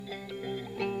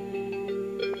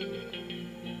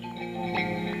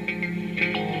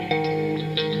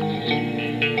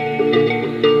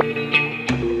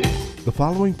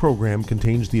following program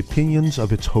contains the opinions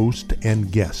of its host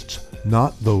and guests,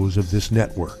 not those of this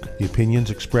network. The opinions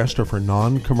expressed are for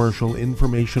non-commercial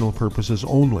informational purposes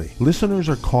only. Listeners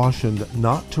are cautioned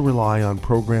not to rely on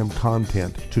program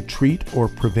content to treat or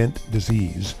prevent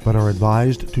disease, but are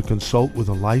advised to consult with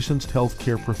a licensed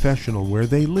healthcare professional where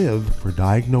they live for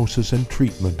diagnosis and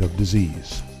treatment of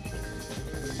disease.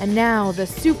 And now, the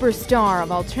superstar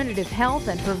of alternative health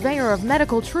and purveyor of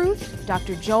medical truth,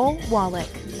 Dr. Joel Wallach.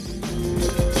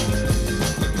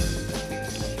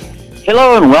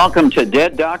 Hello and welcome to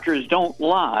Dead Doctors Don't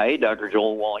Lie. Dr.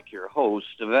 Joel Wallach, your host,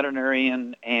 a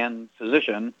veterinarian and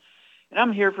physician. And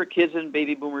I'm here for kids and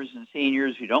baby boomers and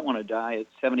seniors who don't want to die at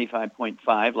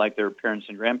 75.5 like their parents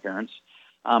and grandparents.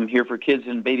 I'm here for kids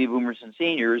and baby boomers and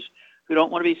seniors who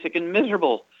don't want to be sick and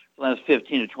miserable for the last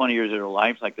 15 to 20 years of their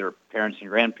life like their parents and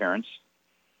grandparents.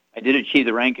 I did achieve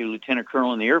the rank of lieutenant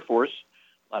colonel in the Air Force.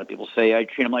 A lot of people say I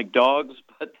treat them like dogs,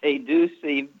 but they do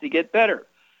seem to get better.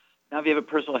 Now, if you have a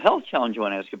personal health challenge you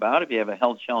want to ask about, if you have a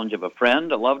health challenge of a friend,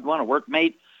 a loved one, a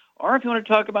workmate, or if you want to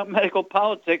talk about medical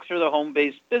politics or the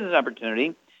home-based business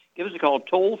opportunity, give us a call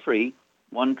toll-free,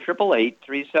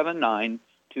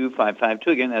 1-888-379-2552.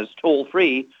 Again, that's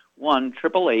toll-free,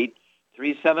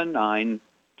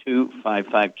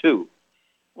 1-888-379-2552.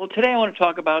 Well, today I want to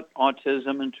talk about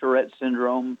autism and Tourette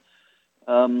syndrome.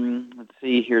 Let's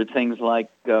see here, things like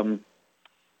ADD,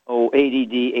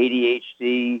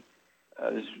 ADHD,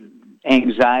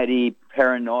 anxiety,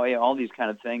 paranoia, all these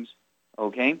kind of things,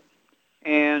 okay?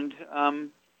 And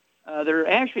they're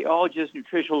actually all just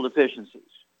nutritional deficiencies.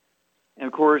 And,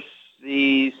 of course,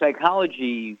 the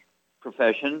psychology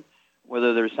profession,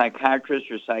 whether they're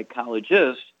psychiatrists or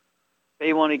psychologists,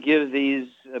 they want to give these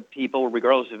people,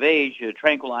 regardless of age,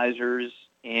 tranquilizers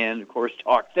and, of course,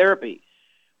 talk therapy.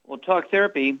 Well, talk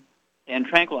therapy and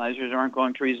tranquilizers aren't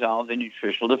going to resolve the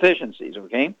nutritional deficiencies,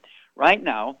 okay? Right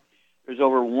now, there's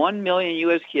over 1 million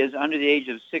U.S. kids under the age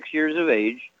of 6 years of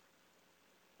age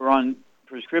who are on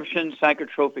prescription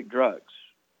psychotropic drugs.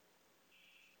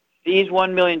 These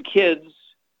 1 million kids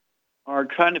are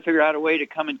trying to figure out a way to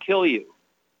come and kill you.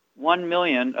 1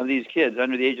 million of these kids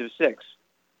under the age of 6.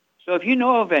 So if you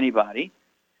know of anybody,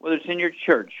 whether it's in your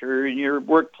church or in your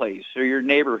workplace or your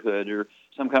neighborhood or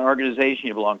some kind of organization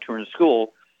you belong to or in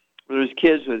school, where there's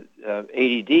kids with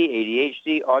ADD,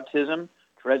 ADHD, autism,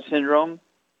 Tourette syndrome,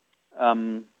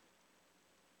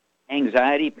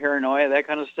 anxiety, paranoia, that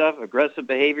kind of stuff, aggressive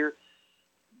behavior,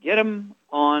 get them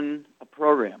on a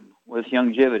program with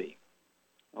Youngevity.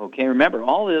 Okay, remember,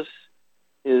 all this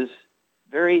is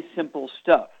very simple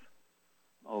stuff.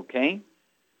 Okay?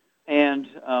 And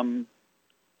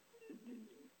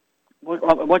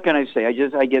what can I say? I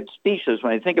get speechless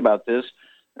when I think about this.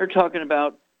 They're talking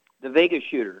about the Vegas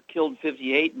shooter, killed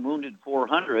 58 and wounded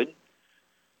 400.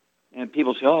 And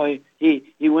people say, oh,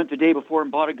 he went the day before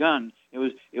and bought a gun. It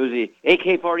was the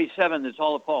AK-47 that's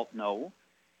all at fault. No.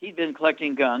 He'd been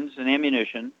collecting guns and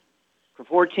ammunition for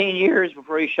 14 years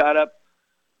before he shot up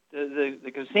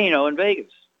the casino in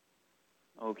Vegas.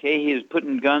 Okay, he was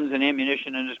putting guns and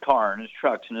ammunition in his car and his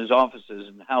trucks and his offices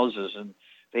and houses and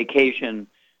vacation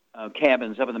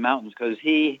cabins up in the mountains because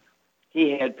he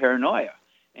had paranoia.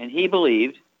 And he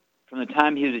believed from the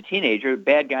time he was a teenager,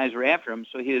 bad guys were after him,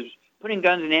 so he was putting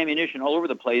guns and ammunition all over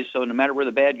the place, so no matter where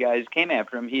the bad guys came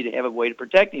after him, he'd have a way to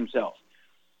protect himself.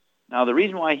 Now, the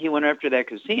reason why he went after that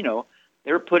casino,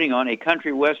 they were putting on a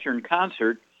country western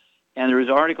concert, and there was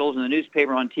articles in the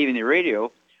newspaper, on TV, and the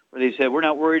radio, where they said, we're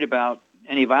not worried about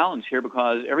any violence here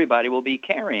because everybody will be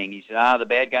carrying. He said, the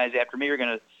bad guys after me are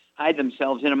going to hide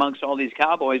themselves in amongst all these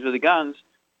cowboys with the guns,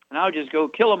 and I'll just go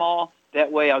kill them all.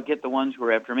 That way I'll get the ones who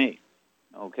are after me.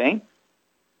 Okay?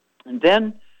 And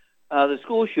then the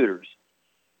school shooters.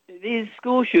 These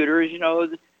school shooters,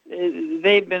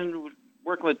 they've been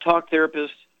working with talk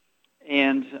therapists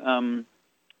and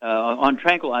on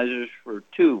tranquilizers for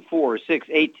 2, 4, 6,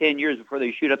 8, 10 years before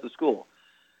they shoot up the school.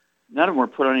 None of them were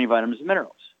put on any vitamins and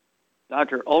minerals.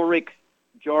 Dr. Ulrich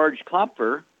George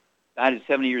Klopfer died at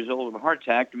 70 years old of a heart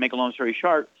attack. To make a long story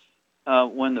short,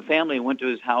 when the family went to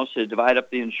his house to divide up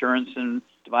the insurance and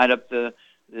divide up the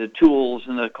tools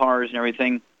and the cars and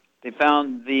everything, they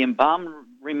found the embalmed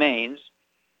remains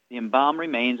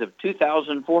of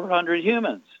 2,400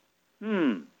 humans.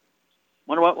 Wonder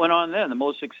what went on then. The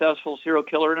most successful serial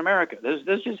killer in America.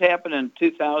 This just happened in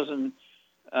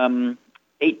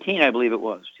 2018, I believe it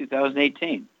was,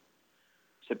 2018.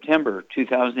 September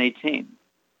 2018.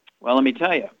 Well, let me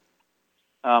tell you,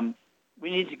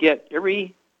 we need to get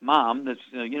every mom that's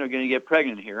going to get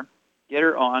pregnant here, get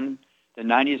her on the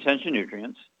 90 essential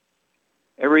nutrients.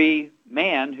 Every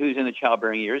man who's in the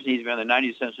childbearing years needs to be on the 90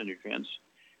 essential nutrients.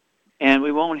 and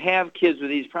we won't have kids with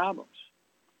these problems.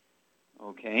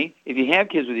 Okay? If you have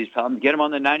kids with these problems, get them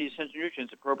on the 90 essential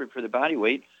nutrients appropriate for their body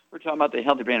weight. We're talking about the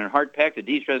Healthy Brain and Heart Pack, the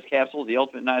De-Stress Capsules, the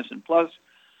Ultimate Niacin Plus.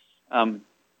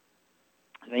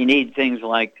 They need things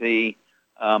like the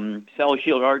Cell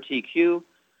Shield RTQ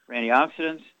for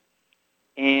antioxidants.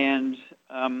 And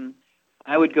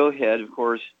I would go ahead, of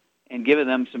course, and give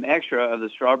them some extra of the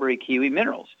strawberry kiwi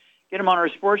minerals. Get them on our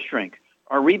sports drink,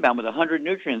 our Rebound with 100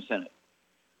 nutrients in it.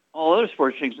 All other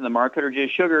sports drinks in the market are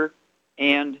just sugar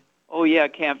and,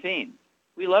 caffeine.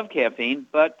 We love caffeine,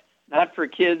 but not for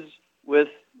kids with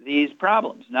these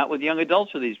problems, not with young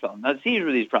adults with these problems, not seniors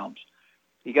with these problems.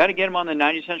 You got to get them on the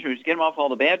 90 essential nutrients, get them off all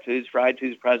the bad foods, fried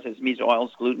foods, processed meats,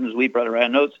 oils, glutens, wheat, butter,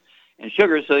 refined oats, and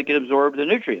sugar so they can absorb the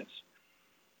nutrients.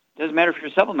 Doesn't matter if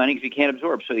you're supplementing if you can't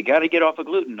absorb. So you got to get off of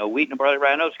gluten. No wheat, no barley,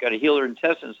 refined oats. Got to heal their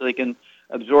intestines so they can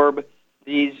absorb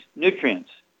these nutrients.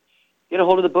 Get a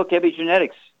hold of the book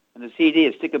Epigenetics and the CD,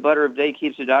 A Stick of Butter a Day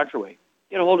Keeps the Doctor Away.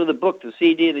 Get a hold of the book, the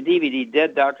CD, and the DVD,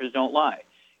 Dead Doctors Don't Lie.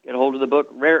 Get a hold of the book,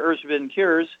 Rare Earths Forbidden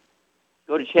Cures.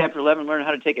 Go to Chapter 11, learn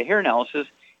how to take a hair analysis,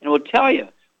 and it will tell you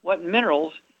what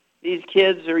minerals these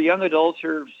kids or young adults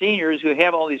or seniors who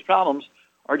have all these problems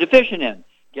are deficient in.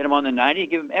 Get them on the 90 and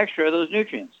give them extra of those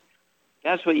nutrients.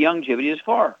 That's what Youngevity is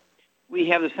for. We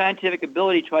have the scientific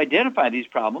ability to identify these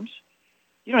problems.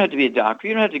 You don't have to be a doctor.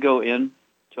 You don't have to go in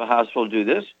to a hospital to do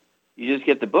this. You just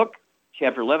get the book.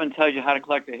 Chapter 11 tells you how to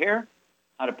collect the hair,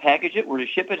 how to package it, where to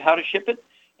ship it, how to ship it,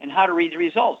 and how to read the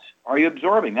results. Are you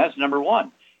absorbing? That's number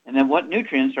one. And then what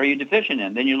nutrients are you deficient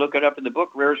in? Then you look it up in the book,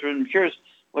 Rare Earths Forbidden Cures,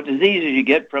 what diseases you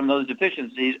get from those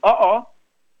deficiencies.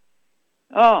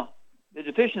 The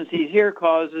deficiencies here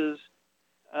causes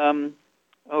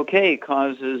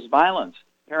violence,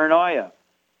 paranoia,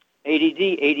 ADD,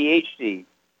 ADHD,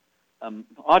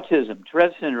 autism,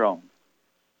 Tourette syndrome.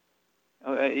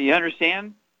 You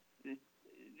understand?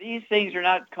 These things are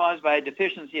not caused by a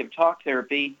deficiency of talk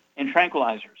therapy and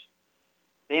tranquilizers.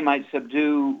 They might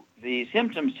subdue the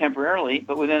symptoms temporarily,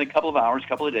 but within a couple of hours,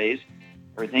 couple of days,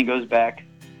 everything goes back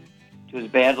to its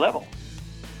bad level.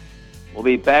 We'll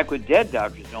be back with Dead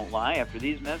Doctors Don't Lie after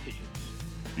these messages.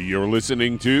 You're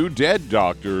listening to Dead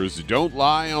Doctors Don't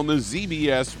Lie on the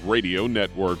ZBS Radio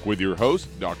Network with your host,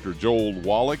 Dr. Joel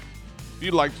Wallach. If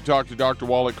you'd like to talk to Dr.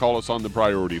 Wallach, call us on the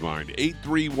priority line,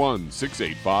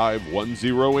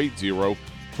 831-685-1080,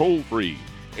 toll free,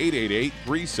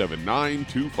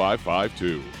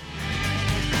 888-379-2552.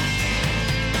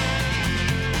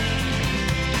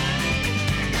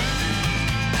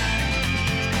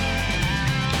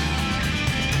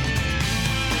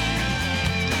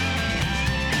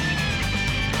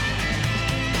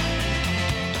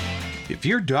 If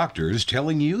your doctor is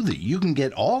telling you that you can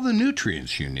get all the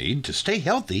nutrients you need to stay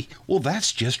healthy, well,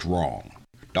 that's just wrong.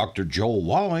 Dr. Joel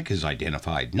Wallach has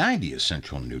identified 90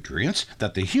 essential nutrients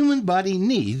that the human body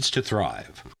needs to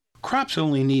thrive. Crops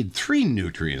only need 3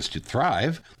 nutrients to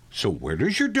thrive, so where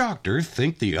does your doctor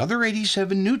think the other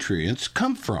 87 nutrients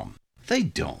come from? They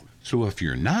don't. So if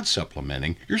you're not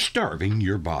supplementing, you're starving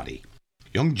your body.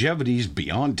 Youngevity's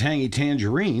Beyond Tangy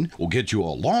Tangerine will get you a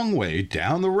long way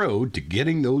down the road to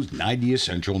getting those 90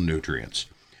 essential nutrients.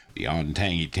 Beyond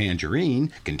Tangy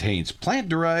Tangerine contains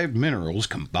plant-derived minerals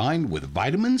combined with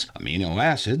vitamins, amino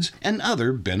acids, and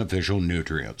other beneficial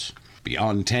nutrients.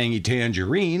 Beyond Tangy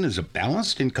Tangerine is a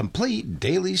balanced and complete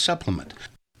daily supplement.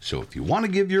 So if you want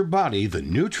to give your body the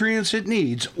nutrients it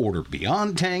needs, order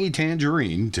Beyond Tangy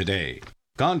Tangerine today.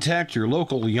 Contact your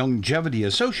local Youngevity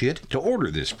associate to order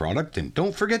this product, and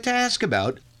don't forget to ask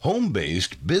about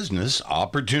home-based business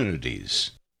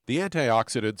opportunities. The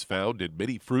antioxidants found in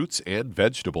many fruits and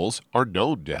vegetables are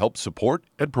known to help support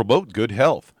and promote good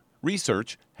health.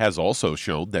 Research has also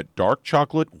shown that dark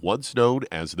chocolate, once known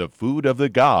as the food of the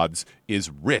gods,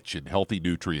 is rich in healthy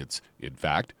nutrients. In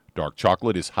fact, dark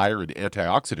chocolate is higher in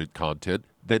antioxidant content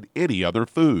than any other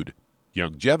food.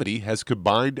 Youngevity has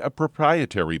combined a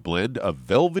proprietary blend of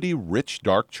velvety rich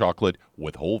dark chocolate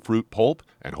with whole fruit pulp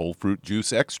and whole fruit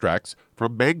juice extracts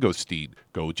from mangosteen,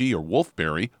 goji or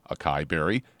wolfberry, acai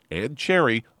berry, and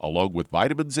cherry, along with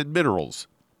vitamins and minerals,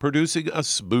 producing a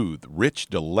smooth, rich,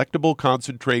 delectable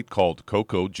concentrate called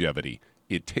Cocogevity.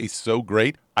 It tastes so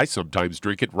great, I sometimes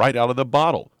drink it right out of the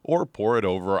bottle or pour it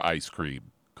over ice cream.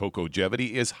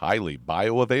 Cocogevity is highly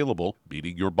bioavailable,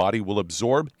 meaning your body will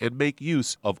absorb and make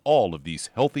use of all of these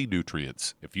healthy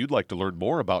nutrients. If you'd like to learn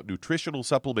more about nutritional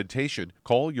supplementation,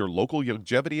 call your local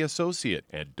Youngevity associate,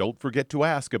 and don't forget to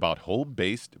ask about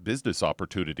home-based business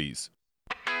opportunities.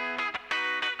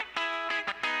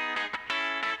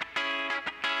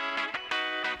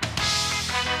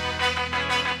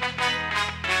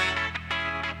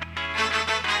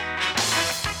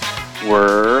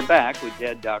 We're back with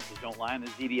Dead Doctors Don't Lie on the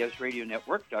ZBS Radio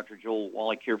Network. Dr. Joel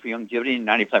Wallach here for Youngevity and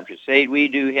 95 Crusade. We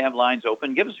do have lines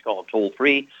open. Give us a call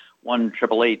toll-free,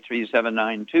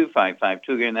 1-888-379-2552.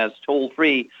 Again, that's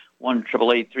toll-free,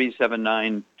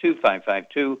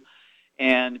 1-888-379-2552.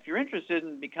 And if you're interested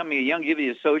in becoming a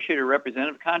Youngevity associate or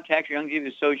representative, contact your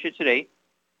Youngevity associate today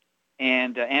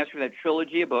and ask for that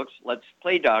trilogy of books, Let's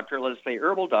Play Doctor, Let's Play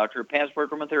Herbal Doctor,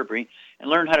 Passport Aromatherapy, and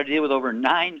learn how to deal with over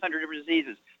 900 different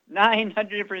diseases.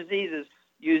 900 different diseases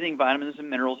using vitamins and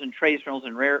minerals and trace minerals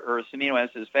and rare earths, amino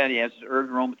acids, fatty acids,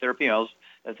 herbs, aromatherapy oils.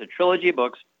 That's a trilogy of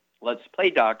books. Let's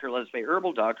Play Doctor, Let's Play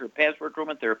Herbal Doctor, Passport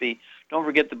Aromatherapy. Don't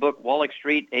forget the book Wallach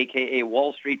Street, a.k.a.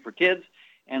 Wall Street for Kids,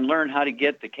 and learn how to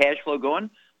get the cash flow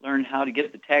going, learn how to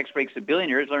get the tax breaks of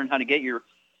billionaires, learn how to get your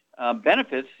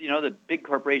benefits, that big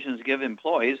corporations give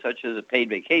employees, such as a paid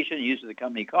vacation, use of the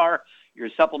company car. Your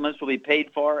supplements will be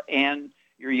paid for, and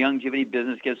your Youngevity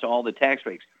business gets all the tax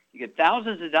breaks. You get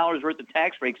thousands of dollars worth of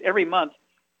tax breaks every month.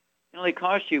 It only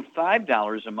costs you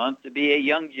 $5 a month to be a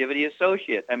Youngevity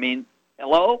associate. I mean,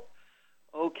 hello?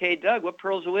 Okay, Doug, what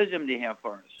pearls of wisdom do you have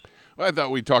for us? Well, I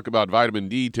thought we'd talk about vitamin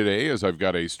D today, as I've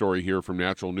got a story here from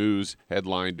Natural News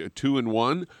headlined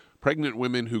 2-in-1. Pregnant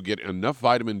women who get enough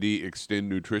vitamin D extend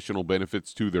nutritional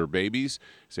benefits to their babies.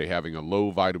 Say having a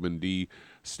low vitamin D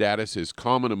status is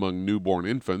common among newborn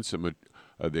infants.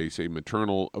 They say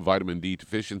maternal vitamin D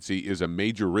deficiency is a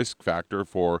major risk factor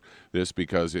for this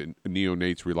because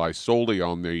neonates rely solely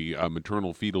on the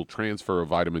maternal fetal transfer of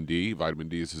vitamin D. Vitamin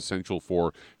D is essential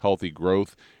for healthy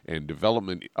growth and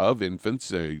development of infants.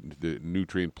 The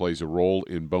nutrient plays a role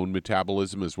in bone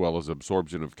metabolism as well as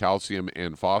absorption of calcium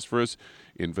and phosphorus.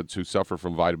 Infants who suffer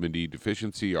from vitamin D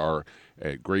deficiency are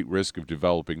at great risk of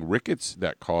developing rickets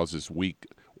that causes weak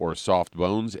or soft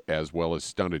bones as well as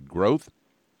stunted growth.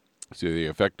 So the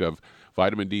effect of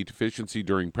vitamin D deficiency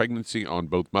during pregnancy on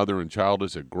both mother and child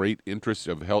is a great interest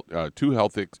of to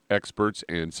health experts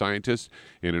and scientists.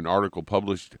 In an article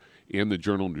published in the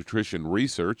journal Nutrition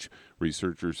Research,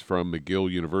 researchers from McGill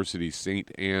University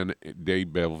St. Anne de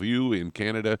Bellevue in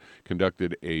Canada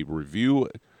conducted a review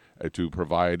to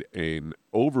provide an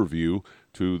overview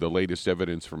to the latest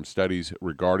evidence from studies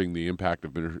regarding the impact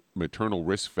of maternal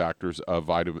risk factors of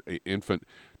infant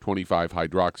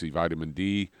 25-hydroxy vitamin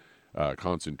D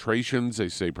concentrations. They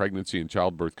say pregnancy and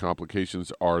childbirth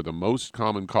complications are the most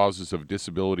common causes of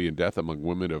disability and death among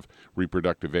women of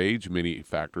reproductive age. Many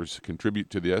factors contribute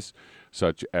to this,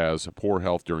 such as poor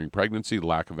health during pregnancy,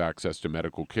 lack of access to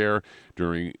medical care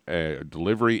during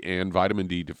delivery, and vitamin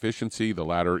D deficiency. The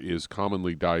latter is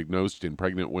commonly diagnosed in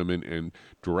pregnant women and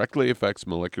directly affects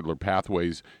molecular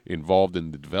pathways involved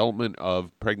in the development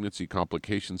of pregnancy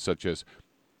complications such as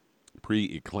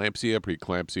preeclampsia.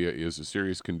 Preeclampsia is a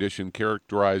serious condition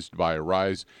characterized by a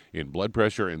rise in blood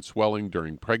pressure and swelling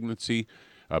during pregnancy.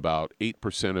 About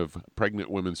 8% of pregnant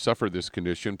women suffer this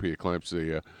condition.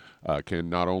 Preeclampsia can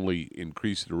not only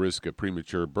increase the risk of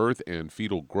premature birth and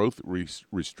fetal growth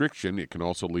restriction, it can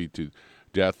also lead to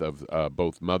death of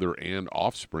both mother and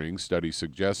offspring. Studies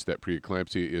suggest that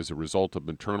preeclampsia is a result of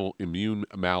maternal immune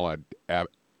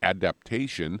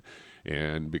maladaptation,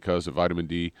 and because of vitamin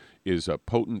D is a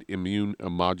potent immune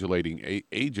modulating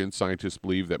agent, scientists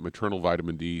believe that maternal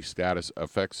vitamin D status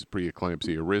affects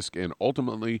preeclampsia risk and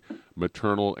ultimately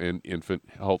maternal and infant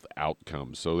health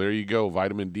outcomes. So there you go,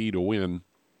 vitamin D to win.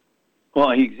 Well,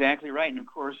 exactly right. And of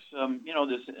course,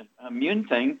 this immune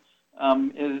thing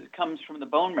comes from the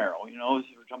bone marrow. We're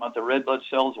talking about the red blood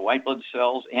cells, the white blood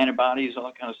cells, antibodies, all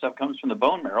that kind of stuff comes from the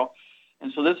bone marrow.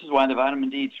 And so this is why the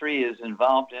vitamin D3 is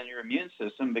involved in your immune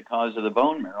system, because of the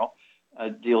bone marrow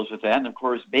deals with that. And, of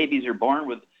course, babies are born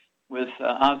with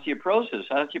osteoporosis.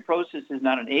 Osteoporosis is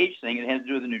not an age thing. It has to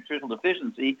do with a nutritional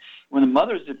deficiency. When the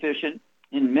mother is deficient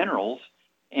in minerals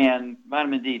and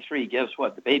vitamin D3, guess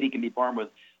what? The baby can be born with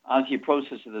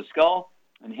osteoporosis of the skull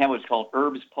and have what's called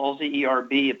Erb's palsy,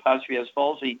 ERB''S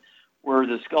palsy, where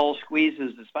the skull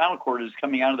squeezes the spinal cord is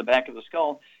coming out of the back of the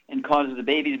skull and causes the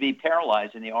baby to be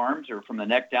paralyzed in the arms or from the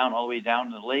neck down all the way down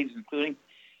to the legs, including,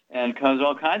 and cause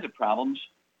all kinds of problems,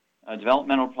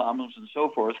 developmental problems and so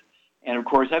forth. And, of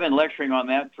course, I've been lecturing on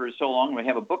that for so long. We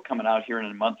have a book coming out here in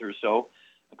a month or so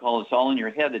called It's All in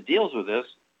Your Head that deals with this.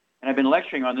 And I've been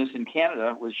lecturing on this in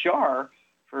Canada with Shar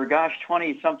for,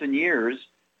 20-something years.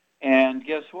 And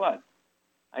guess what?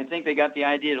 I think they got the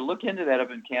idea to look into that up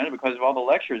in Canada because of all the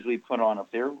lectures we've put on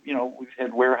up there. We've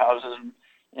had warehouses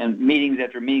and meetings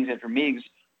after meetings after meetings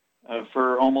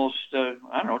for almost,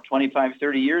 25,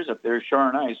 30 years up there, Shar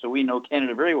and I. So we know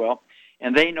Canada very well.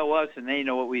 And they know us, and they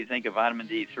know what we think of vitamin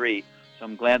D3. So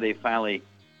I'm glad they finally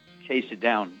chased it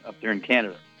down up there in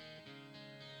Canada.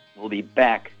 We'll be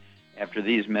back after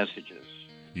these messages.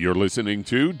 You're listening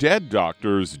to Dead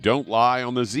Doctors Don't Lie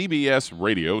on the ZBS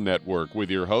Radio Network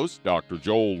with your host, Dr.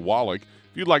 Joel Wallach.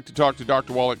 If you'd like to talk to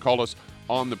Dr. Wallach, call us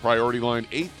on the priority line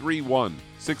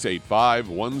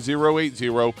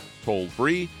 831-685-1080, toll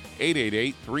free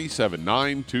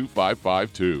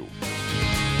 888-379-2552.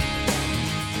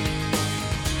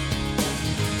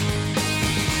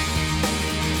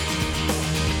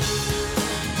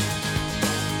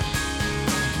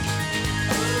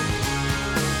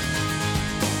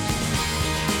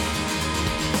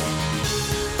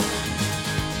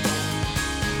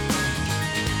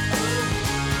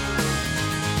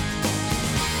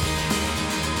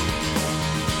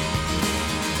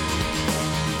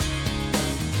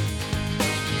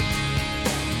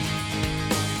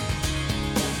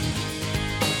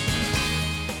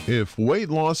 If weight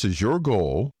loss is your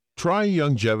goal, try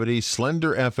Youngevity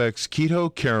Slender FX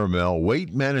Keto Caramel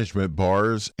Weight Management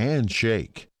Bars and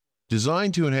Shake.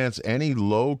 Designed to enhance any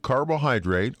low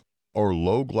carbohydrate or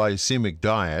low glycemic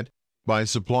diet by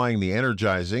supplying the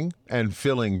energizing and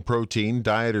filling protein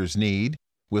dieters need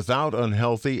without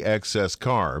unhealthy excess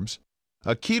carbs,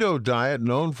 a keto diet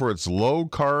known for its low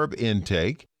carb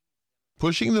intake,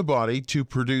 pushing the body to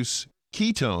produce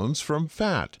ketones from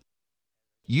fat.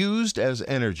 Used as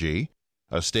energy,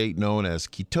 a state known as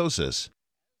ketosis,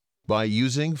 by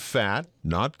using fat,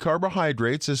 not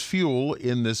carbohydrates, as fuel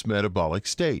in this metabolic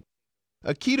state.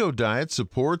 A keto diet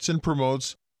supports and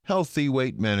promotes healthy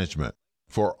weight management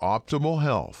for optimal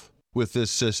health. With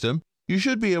this system, you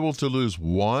should be able to lose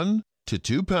 1 to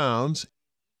 2 pounds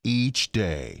each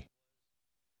day.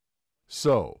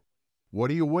 So, what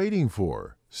are you waiting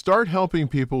for? Start helping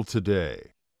people today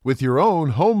with your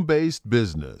own home-based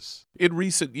business. In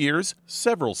recent years,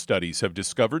 several studies have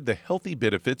discovered the healthy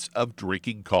benefits of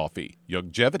drinking coffee.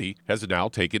 Youngevity has now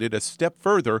taken it a step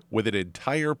further with an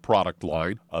entire product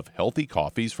line of healthy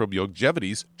coffees from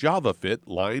Youngevity's JavaFit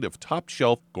line of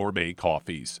top-shelf gourmet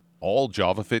coffees. All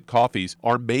JavaFit coffees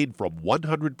are made from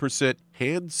 100%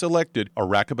 hand-selected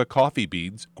Arabica coffee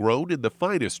beans grown in the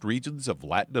finest regions of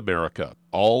Latin America,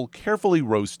 all carefully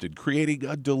roasted, creating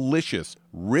a delicious,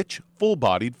 rich,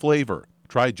 full-bodied flavor.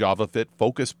 Try JavaFit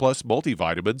Focus Plus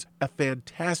multivitamins, a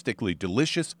fantastically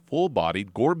delicious,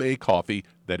 full-bodied gourmet coffee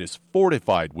that is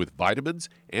fortified with vitamins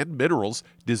and minerals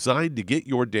designed to get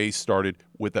your day started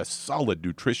with a solid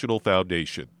nutritional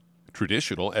foundation.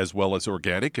 Traditional as well as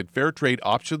organic and fair trade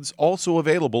options also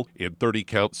available in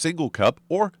 30-count single cup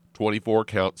or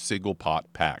 24-count single pot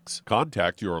packs.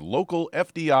 Contact your local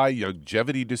FDI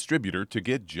Youngevity distributor to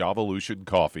get Javalution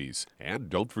coffees. And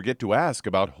don't forget to ask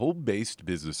about home-based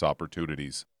business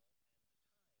opportunities.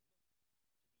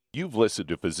 You've listened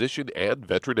to physician and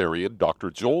veterinarian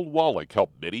Dr. Joel Wallach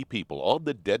help many people on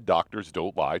the Dead Doctors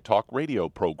Don't Lie talk radio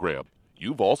program.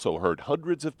 You've also heard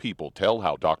hundreds of people tell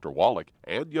how Dr. Wallach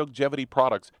and Youngevity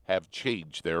products have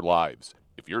changed their lives.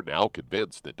 If you're now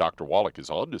convinced that Dr. Wallach is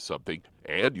onto something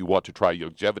and you want to try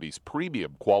Youngevity's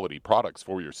premium quality products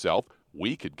for yourself,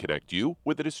 we can connect you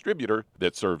with a distributor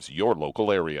that serves your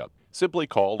local area. Simply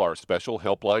call our special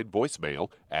helpline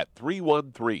voicemail at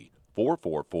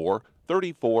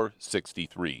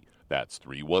 313-444-3463. That's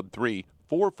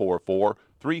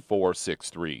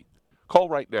 313-444-3463. Call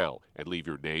right now and leave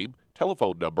your name,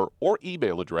 telephone number, or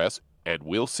email address, and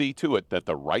we'll see to it that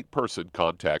the right person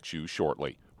contacts you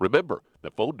shortly. Remember,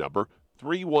 the phone number,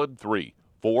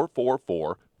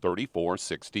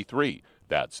 313-444-3463.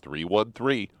 That's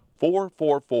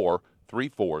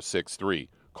 313-444-3463.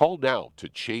 Call now to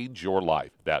change your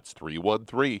life. That's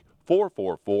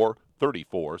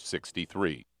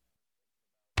 313-444-3463.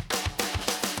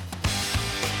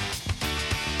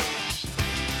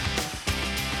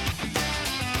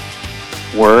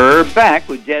 We're back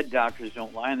with Dead Doctors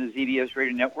Don't Lie on the ZBS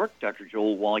Radio Network. Dr.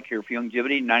 Joel Wallach here for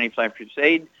Youngevity, 95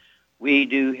 Crusade. We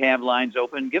do have lines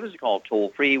open. Give us a call,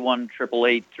 toll-free,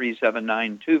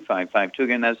 1-888-379-2552.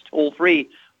 Again, that's toll-free,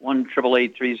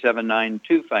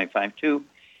 1-888-379-2552.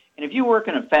 And if you work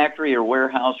in a factory or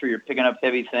warehouse, or you're picking up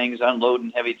heavy things, unloading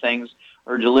heavy things,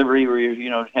 or delivery where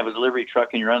you have a delivery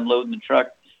truck and you're unloading the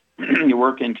truck, you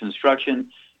work in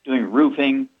construction, doing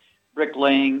roofing,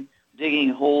 bricklaying, digging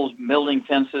holes, building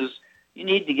fences, you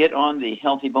need to get on the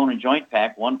Healthy Bone and Joint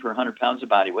Pack, 1 per 100 pounds of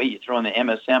body weight. You throw in the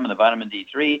MSM and the vitamin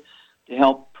D3 to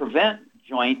help prevent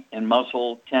joint and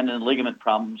muscle, tendon, ligament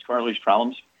problems, cartilage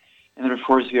problems. And then, of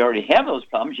course, if you already have those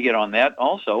problems, you get on that.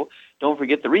 Also, don't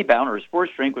forget the Rebound, or a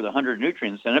sports drink with 100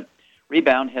 nutrients in it.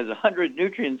 Rebound has 100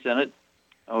 nutrients in it,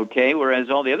 okay,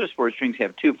 whereas all the other sports drinks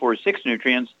have 2, 4, 6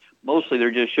 nutrients. Mostly they're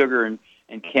just sugar and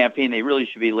caffeine. They really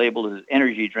should be labeled as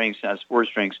energy drinks, not sports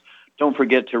drinks. Don't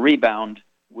forget to Rebound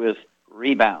with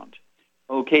Rebound.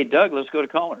 Okay, Doug, let's go to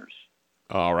callers.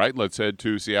 All right, let's head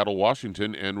to Seattle,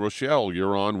 Washington. And Rochelle,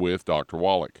 you're on with Dr.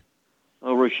 Wallach.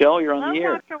 Oh, Rochelle, you're on Hello, the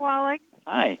air. Dr. Wallach.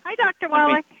 Hi. Hi, Dr.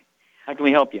 Wallach. How can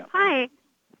we help you? Hi.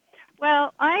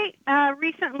 Well, I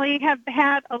recently have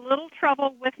had a little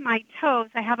trouble with my toes.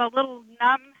 I have a little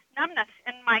numbness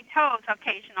in my toes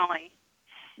occasionally.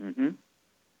 Mm-hmm.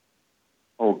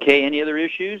 Okay, any other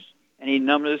issues? Any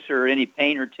numbness or any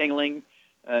pain or tingling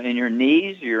in your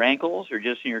knees, or your ankles, or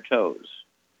just in your toes?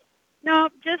 No,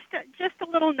 just a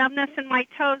little numbness in my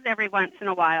toes every once in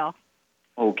a while.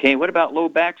 Okay, what about low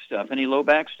back stuff? Any low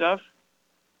back stuff?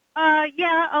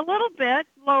 Yeah, a little bit,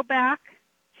 low back.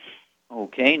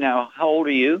 Okay, now how old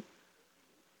are you?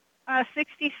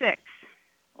 66.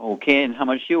 Okay, and how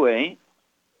much do you weigh?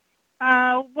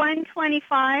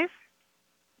 125,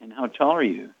 And how tall are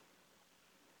you?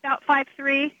 about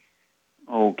 5'3".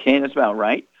 Okay, that's about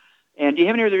right. And do you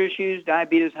have any other issues?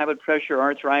 Diabetes, high blood pressure,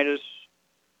 arthritis?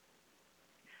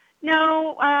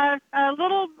 No,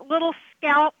 little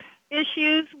scalp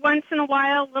issues once in a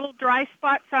while, little dry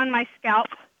spots on my scalp.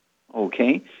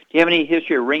 Okay. Do you have any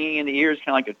history of ringing in the ears, kind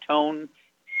of like a tone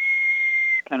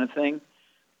kind of thing?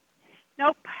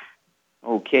 Nope.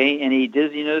 Okay. Any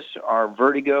dizziness or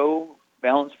vertigo,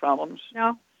 balance problems?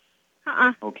 No.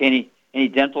 Okay. Any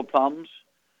dental problems?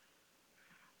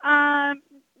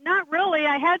 Not really.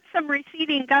 I had some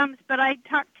receding gums, but I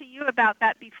talked to you about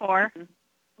that before.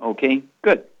 Okay,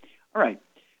 good. All right.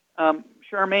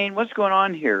 Charmaine, what's going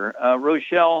on here?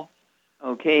 Rochelle,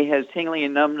 okay, has tingling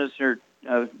and numbness in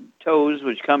her toes,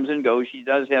 which comes and goes. She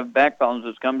does have back problems,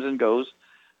 which comes and goes.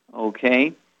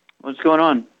 Okay. What's going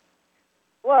on?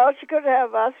 Well, she could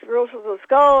have osteoporosis of the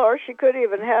skull, or she could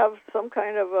even have some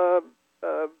kind of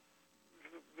a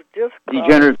disc.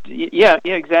 Degenerative, yeah,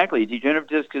 exactly. Degenerative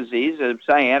disc disease,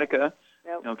 sciatica.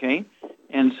 Yep. Okay.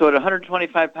 And so at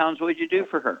 125 pounds, what would you do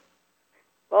for her?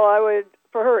 Well, I would,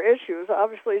 for her issues,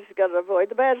 obviously she's got to avoid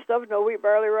the bad stuff, no wheat,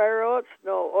 barley, rye, or oats,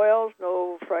 no oils,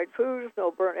 no fried foods,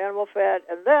 no burnt animal fat.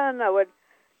 And then I would,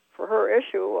 for her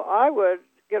issue, I would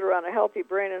get her on a healthy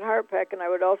brain and heart pack, and I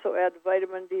would also add the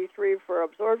vitamin D3 for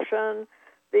absorption,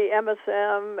 the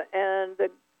MSM, and the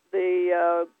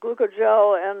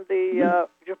glucogel, and the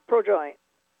ProJoint.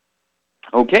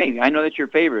 Okay, I know that's your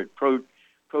favorite, ProJoint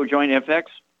FX.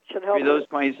 Should help. 3 of those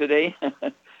twice a day.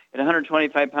 At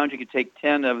 125 pounds, you could take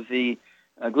 10 of the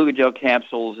glucogel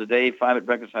capsules a day, 5 at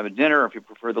breakfast, 5 at dinner. Or if you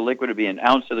prefer the liquid, it would be an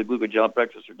ounce of the glucogel at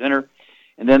breakfast or dinner.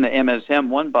 And then the MSM,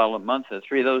 1 bottle a month,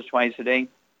 3 of those twice a day.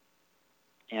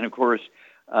 And, of course,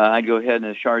 I'd go ahead and,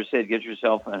 as Char said, get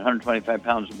yourself at 125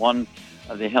 pounds, 1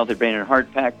 of the Healthy Brain and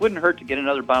Heart Pack. Wouldn't hurt to get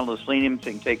another bottle of selenium,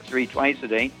 so you can take 3 twice a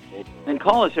day. And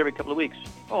call us every couple of weeks.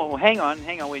 Oh, hang on.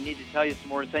 We need to tell you some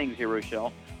more things here,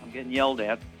 Rochelle. I'm getting yelled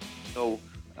at. So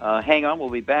hang on. We'll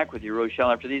be back with you, Rochelle,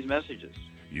 after these messages.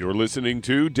 You're listening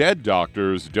to Dead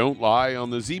Doctors Don't Lie on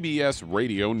the ZBS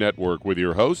Radio Network with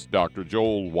your host, Dr.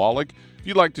 Joel Wallach. If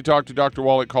you'd like to talk to Dr.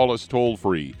 Wallach, call us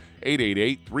toll-free,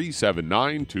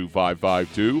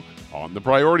 888-379-2552. On the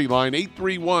priority line,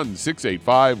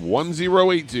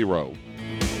 831-685-1080.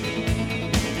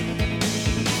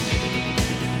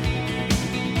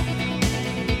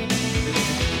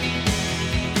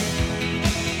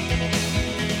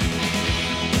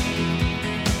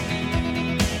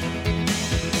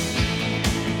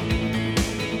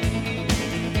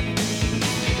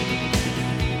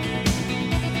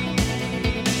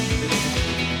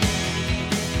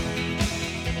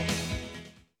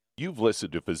 You've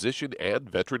listened to physician and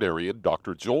veterinarian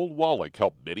Dr. Joel Wallach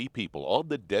help many people on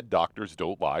the Dead Doctors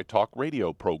Don't Lie talk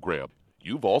radio program.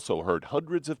 You've also heard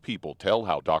hundreds of people tell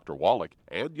how Dr. Wallach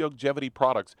and Youngevity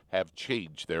products have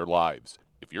changed their lives.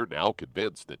 If you're now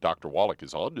convinced that Dr. Wallach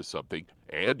is onto something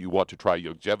and you want to try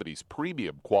Youngevity's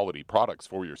premium quality products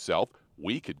for yourself,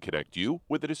 we can connect you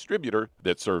with a distributor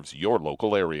that serves your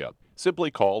local area. Simply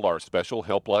call our special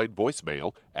helpline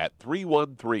voicemail at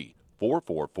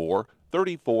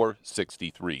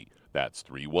 313-444-3463. That's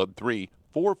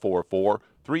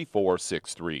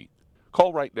 313-444-3463.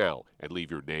 Call right now and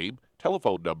leave your name,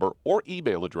 telephone number, or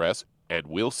email address, and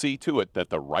we'll see to it that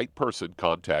the right person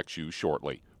contacts you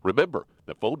shortly. Remember,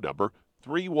 the phone number,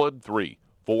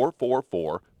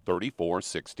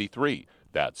 313-444-3463.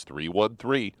 That's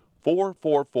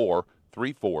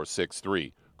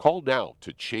 313-444-3463. Call now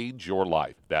to change your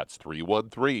life. That's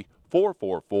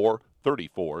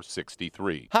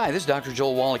 313-444-3463. Hi, this is Dr.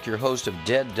 Joel Wallach, your host of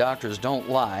Dead Doctors Don't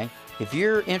Lie. If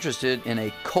you're interested in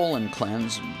a colon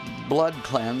cleanse, blood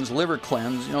cleanse, liver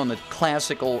cleanse, in the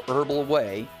classical herbal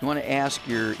way, you want to ask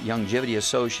your Youngevity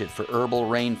associate for Herbal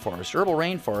Rainforest. Herbal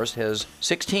Rainforest has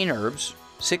 16 herbs,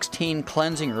 16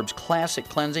 cleansing herbs, classic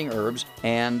cleansing herbs,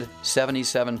 and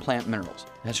 77 plant minerals.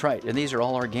 That's right, and these are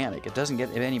all organic. It doesn't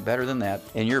get any better than that.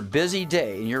 In your busy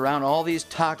day, and you're around all these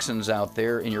toxins out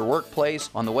there, in your workplace,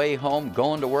 on the way home,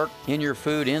 going to work, in your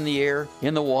food, in the air,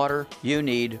 in the water, you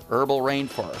need Herbal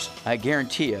Rainforest. I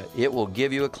guarantee you, it will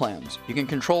give you a cleanse. You can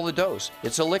control the dose.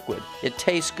 It's a liquid. It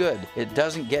tastes good. It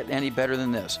doesn't get any better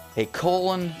than this. A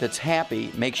colon that's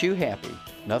happy makes you happy.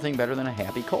 Nothing better than a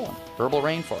happy colon. Herbal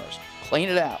Rainforest. Clean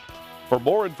it out. For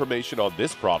more information on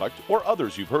this product or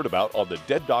others you've heard about on the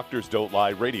Dead Doctors Don't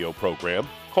Lie radio program,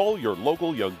 call your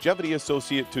local Youngevity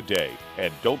associate today.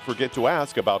 And don't forget to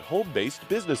ask about home-based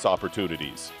business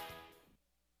opportunities.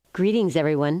 Greetings,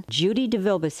 everyone. Judy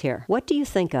DeVilbus here. What do you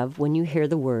think of when you hear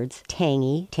the words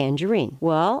tangy tangerine?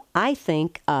 Well, I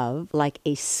think of like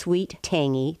a sweet,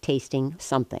 tangy tasting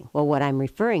something. Well, what I'm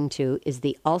referring to is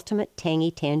the Ultimate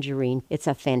Tangy Tangerine. It's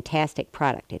a fantastic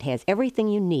product. It has everything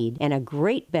you need, and a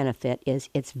great benefit is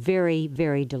it's very,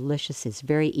 very delicious. It's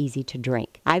very easy to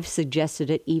drink. I've suggested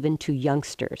it even to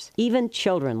youngsters. Even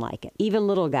children like it. Even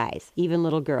little guys. Even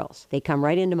little girls. They come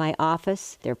right into my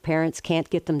office. Their parents can't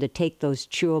get them to take those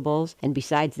chewables, and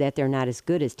besides that, they're not as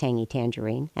good as Tangy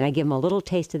Tangerine. And I give them a little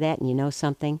taste of that, and you know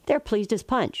something? They're pleased as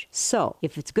punch. So,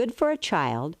 if it's good for a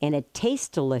child and it tastes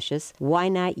delicious, why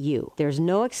not you? There's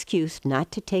no excuse not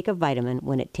to take a vitamin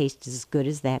when it tastes as good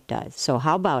as that does. So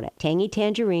how about it? Tangy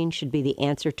Tangerine should be the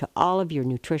answer to all of your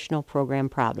nutritional program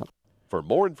problems. For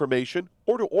more information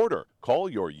or to order, call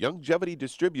your Youngevity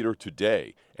distributor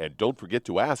today. And don't forget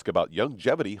to ask about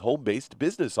Youngevity home-based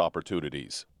business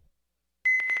opportunities.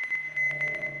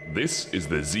 This is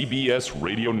the ZBS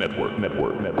Radio Network.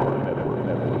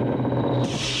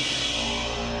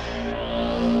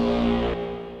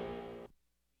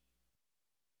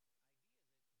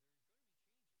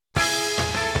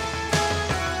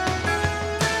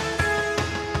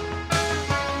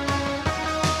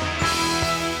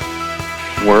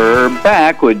 We're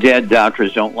back with Dead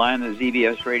Doctors Don't Lie on the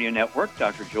ZBS Radio Network.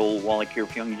 Dr. Joel Wallach here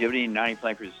for Youngevity and 90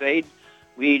 Plant Crusade.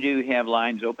 We do have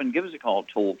lines open. Give us a call,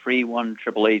 toll-free,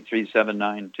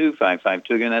 1-888-379-2552.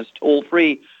 Again, that's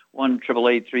toll-free,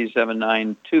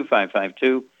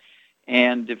 1-888-379-2552.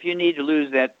 And if you need to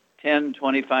lose that 10,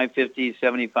 25, 50,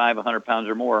 75, 100 pounds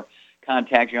or more,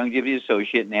 contact your Youngevity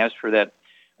associate and ask for that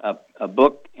a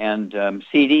book and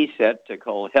CD set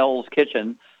called Hell's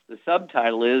Kitchen. The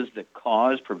subtitle is The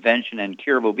Cause, Prevention, and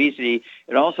Cure of Obesity.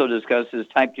 It also discusses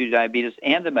type 2 diabetes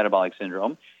and the metabolic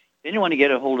syndrome. Then you want to get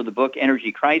a hold of the book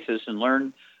Energy Crisis and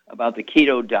learn about the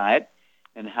keto diet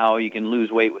and how you can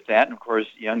lose weight with that. And, of course,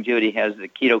 Youngevity has the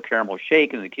Keto Caramel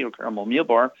Shake and the Keto Caramel Meal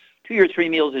Bar. 2 or 3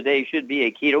 meals a day should be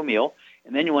a keto meal.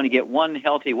 And then you want to get one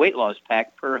healthy weight loss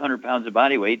pack per 100 pounds of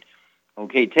body weight.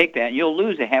 Okay, take that, and you'll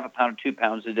lose a half a pound to 2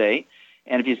 pounds a day.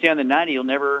 And if you stay on the 90, you'll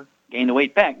never gain the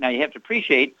weight back. Now, you have to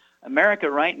appreciate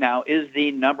America right now is the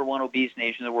number one obese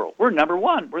nation in the world. We're number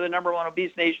one. We're the number one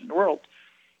obese nation in the world.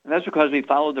 And that's because we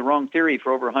followed the wrong theory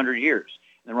for over 100 years.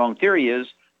 And the wrong theory is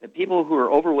that people who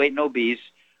are overweight and obese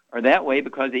are that way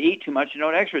because they eat too much and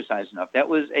don't exercise enough. That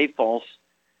was a false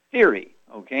theory,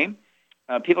 okay?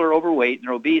 People are overweight and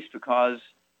they're obese because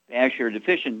they actually are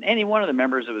deficient in any one of the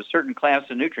members of a certain class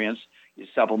of nutrients. You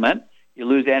supplement, you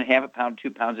lose that half a pound, 2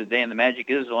 pounds a day, and the magic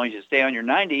is as long as you stay on your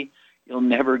 90, you'll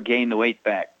never gain the weight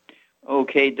back.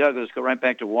 Okay, Doug, let's go right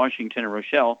back to Washington and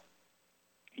Rochelle.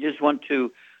 You just want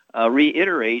to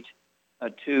reiterate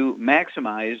to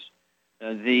maximize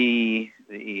the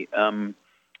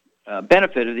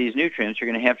benefit of these nutrients. You're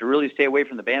going to have to really stay away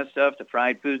from the bad stuff, the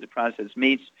fried foods, the processed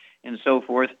meats, and so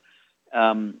forth.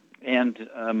 No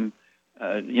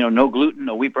gluten,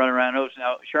 no wheat, butter, and oats.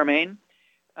 Now, Charmaine,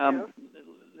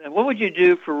 what would you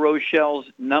do for Rochelle's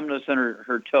numbness on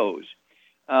her toes?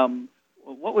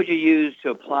 What would you use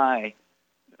to apply?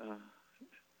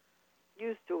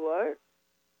 Used to what?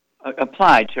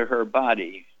 Apply to her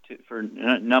body for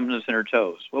numbness in her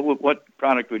toes. What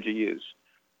product would you use?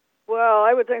 Well,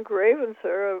 I would think Raven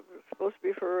Syrup is supposed to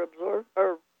be for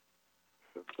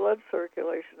blood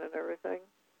circulation and everything.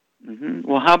 Mm-hmm.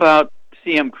 Well, how about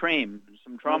CM cream,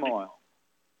 some trauma oil?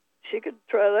 She could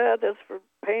try that. That's for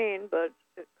pain, but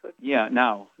it could. Yeah.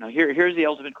 Now here's the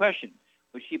ultimate question: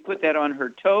 would she put that on her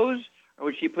toes, or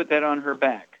would she put that on her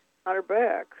back? On her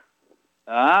back.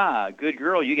 Ah, good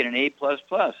girl. You get an A++.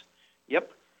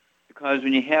 Yep. Because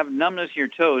when you have numbness in your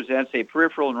toes, that's a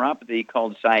peripheral neuropathy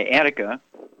called sciatica,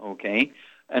 okay,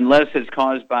 unless it's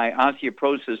caused by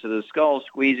osteoporosis of the skull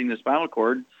squeezing the spinal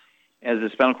cord. As the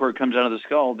spinal cord comes out of the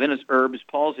skull, then it's Erb's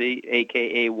palsy,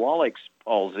 a.k.a. Wallach's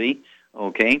palsy,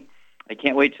 okay. I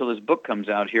can't wait till this book comes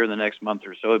out here in the next month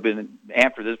or so. It's been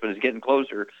after this, but it's getting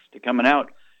closer to coming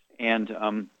out. And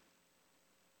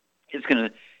it's going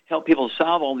to help people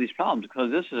solve all these problems,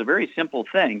 because this is a very simple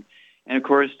thing. And, of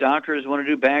course, doctors want to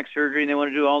do back surgery, and they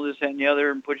want to do all this, that, and the other,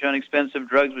 and put you on expensive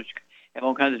drugs, which have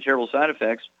all kinds of terrible side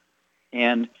effects.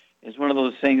 And it's one of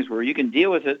those things where you can deal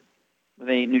with it with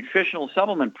a nutritional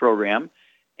supplement program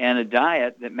and a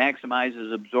diet that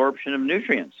maximizes absorption of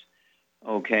nutrients,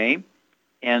 okay?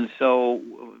 And so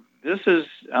this is,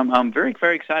 I'm very,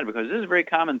 very excited, because this is a very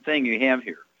common thing you have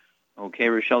here, okay,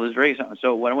 Rochelle? This is very,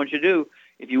 so what I want you to do,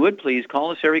 if you would please,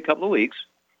 call us every couple of weeks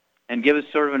and give us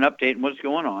sort of an update on what's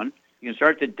going on. You can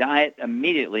start the diet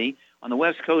immediately. On the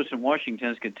West Coast in Washington,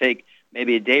 it's going to take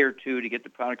maybe a day or two to get the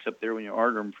products up there when you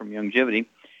order them from Youngevity.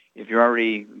 If you're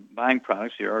already buying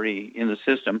products, you're already in the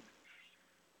system.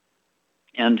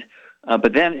 And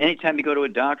but then anytime you go to a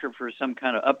doctor for some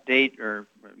kind of update or,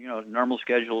 normal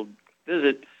scheduled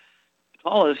visit,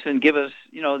 call us and give us,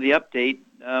 the update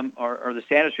or the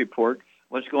status report,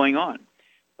 what's going on.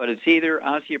 But it's either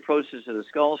osteoporosis of the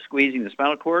skull, squeezing the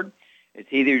spinal cord. It's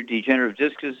either degenerative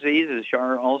disc disease, as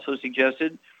Shar also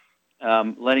suggested,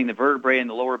 letting the vertebrae in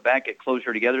the lower back get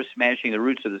closer together, smashing the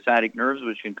roots of the sciatic nerves,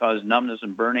 which can cause numbness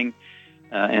and burning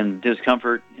and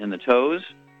discomfort in the toes.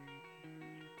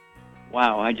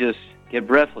 Wow, I just get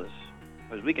breathless,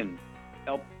 because we can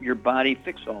help your body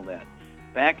fix all that.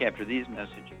 Back after these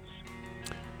messages.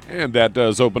 And that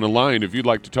does open a line. If you'd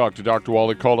like to talk to Dr.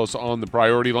 Wallach, call us on the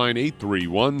priority line,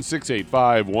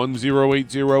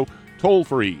 831-685-1080. Toll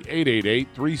free,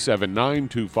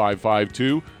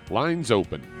 888-379-2552. Lines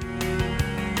open.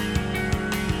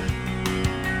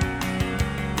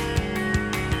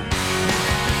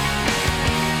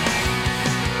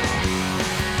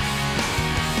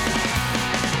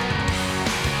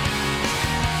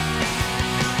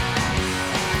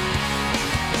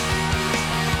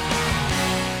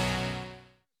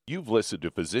 You've listened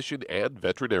to physician and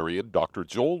veterinarian Dr.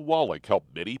 Joel Wallach help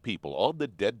many people on the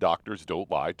Dead Doctors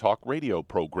Don't Lie talk radio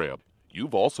program.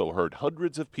 You've also heard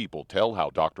hundreds of people tell how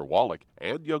Dr. Wallach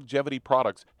and Youngevity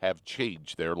products have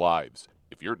changed their lives.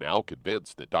 If you're now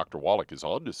convinced that Dr. Wallach is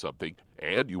onto something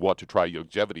and you want to try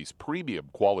Youngevity's premium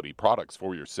quality products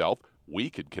for yourself, we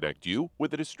can connect you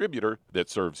with a distributor that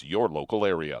serves your local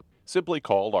area. Simply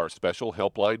call our special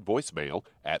helpline voicemail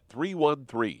at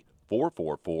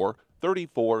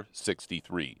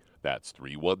 313-444-3463. That's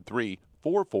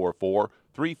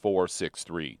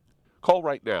 313-444-3463. Call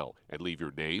right now and leave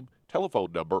your name,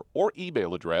 telephone number, or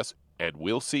email address, and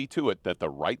we'll see to it that the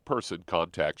right person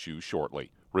contacts you shortly.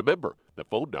 Remember, the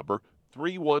phone number,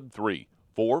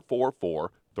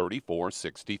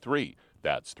 313-444-3463.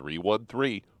 That's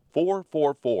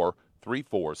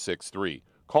 313-444-3463.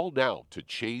 Call now to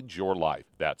change your life.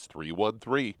 That's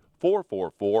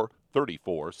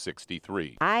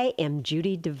 313-444-3463. I am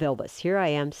Judy DeVilbus. Here I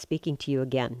am speaking to you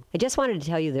again. I just wanted to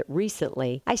tell you that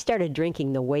recently I started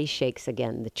drinking the Whey Shakes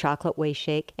again, the chocolate Whey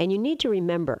Shake. And you need to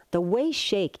remember, the Whey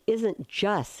Shake isn't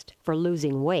just for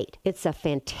losing weight. It's a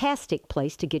fantastic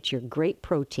place to get your great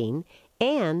protein.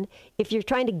 And if you're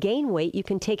trying to gain weight, you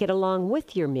can take it along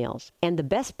with your meals. And the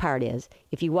best part is,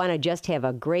 if you want to just have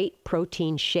a great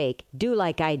protein shake, do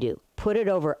like I do. Put it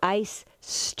over ice,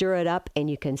 stir it up, and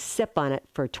you can sip on it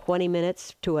for 20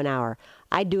 minutes to an hour.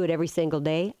 I do it every single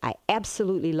day. I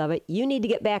absolutely love it. You need to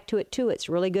get back to it too. It's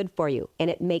really good for you.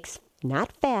 And it makes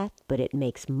not fat, but it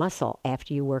makes muscle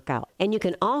after you work out. And you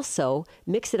can also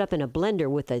mix it up in a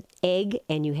blender with an egg,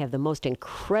 and you have the most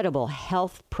incredible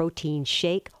health protein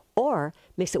shake. Or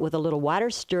mix it with a little water,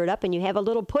 stir it up, and you have a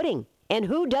little pudding. And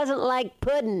who doesn't like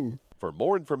pudding? For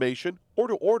more information or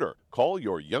to order, call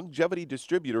your Youngevity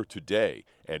distributor today.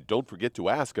 And don't forget to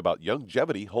ask about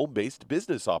Youngevity home-based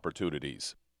business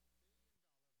opportunities.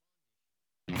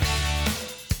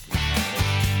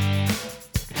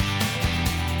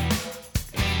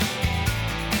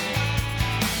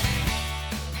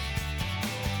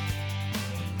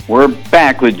 We're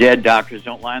back with Dead Doctors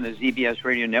Don't Lie on the ZBS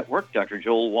Radio Network. Dr.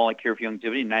 Joel Wallach here for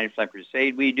Youngevity, United Flag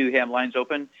Crusade. We do have lines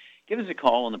open. Give us a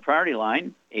call on the priority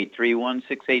line,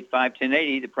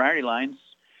 831-685-1080. The priority line's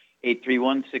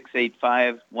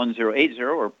 831-685-1080,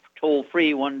 or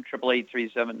toll-free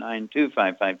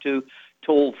 1-888-379-2552.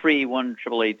 Toll-free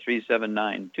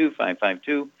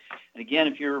 1-888-379-2552. And again,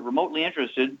 if you're remotely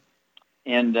interested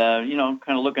and, kind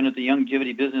of looking at the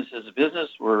Youngevity business as a business,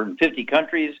 we're in 50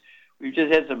 countries. We've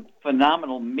just had some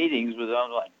phenomenal meetings with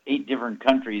like 8 different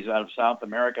countries out of South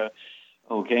America,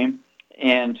 okay?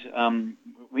 And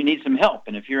we need some help.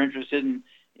 And if you're interested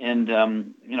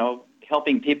in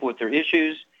helping people with their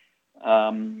issues,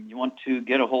 you want to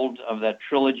get a hold of that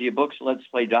trilogy of books, Let's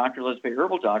Play Doctor, Let's Play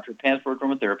Herbal Doctor, Passport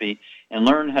Aromatherapy, and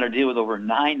learn how to deal with over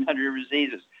 900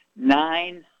 diseases.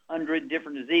 900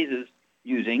 different diseases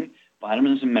using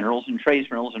vitamins and minerals and trace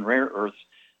minerals and rare earths,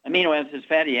 amino acids,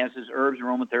 fatty acids, herbs, and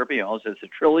aromatherapy oils. It's a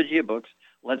trilogy of books.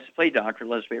 Let's Play Doctor,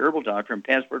 Let's Play Herbal Doctor, and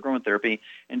Passport Aromatherapy.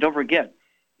 And don't forget,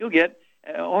 you'll get,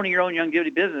 owning your own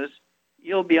Youngevity business,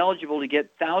 you'll be eligible to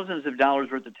get thousands of dollars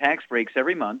worth of tax breaks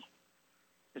every month.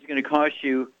 It's going to cost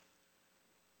you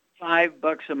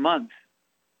 $5 a month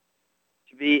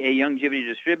to be a Youngevity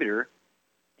distributor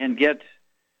and get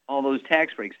all those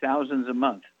tax breaks, thousands a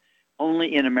month,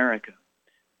 only in America.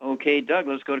 Okay, Doug,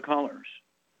 let's go to callers.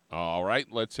 All right,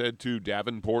 let's head to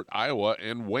Davenport, Iowa.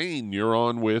 And Wayne, you're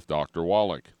on with Dr.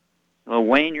 Wallach. Well,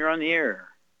 Wayne, you're on the air.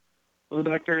 Hello,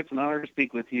 Doctor. It's an honor to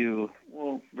speak with you.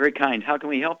 Well, very kind. How can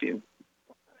we help you?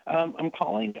 I'm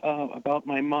calling about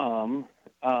my mom.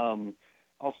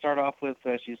 I'll start off with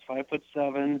she's 5'7",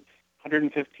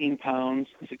 115 pounds,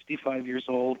 65 years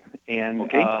old, and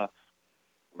okay.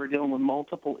 We're dealing with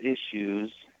multiple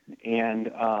issues,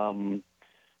 and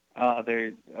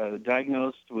they're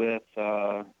diagnosed with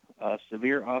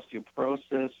severe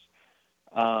osteoporosis,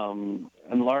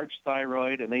 enlarged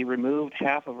thyroid, and they removed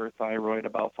half of her thyroid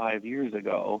about 5 years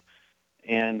ago,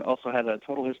 and also had a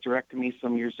total hysterectomy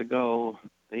some years ago.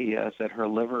 They said her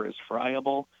liver is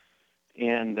friable,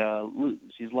 and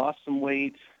she's lost some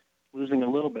weight, losing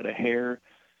a little bit of hair.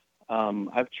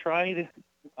 I've tried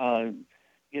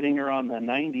getting her on the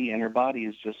 90, and her body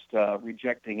is just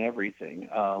rejecting everything,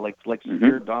 like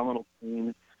severe abdominal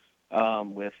pain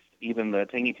with even the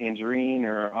tangy tangerine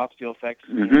or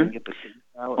OsteoFX. Get the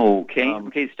out.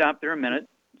 Okay, stop there a minute.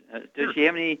 Does she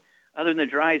have any, other than the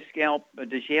dry scalp,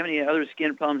 does she have any other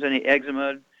skin problems, any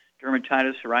eczema,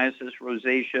 dermatitis, psoriasis,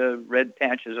 rosacea, red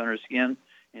patches on her skin,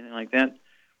 anything like that?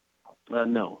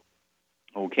 No.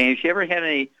 Okay, has she ever had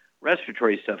any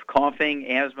respiratory stuff, coughing,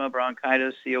 asthma,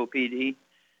 bronchitis, COPD?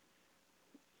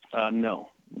 No.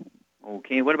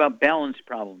 Okay, what about balance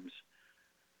problems?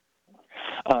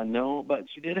 No, but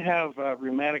she did have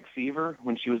rheumatic fever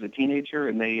when she was a teenager,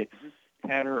 and they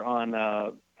had her on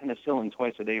penicillin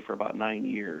twice a day for about 9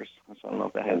 years. So I don't know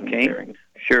if that has any bearing.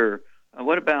 Sure.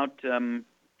 What about,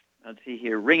 let's see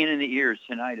here, ringing in the ears,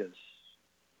 tinnitus?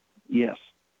 Yes.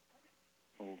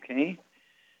 Okay.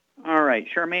 All right.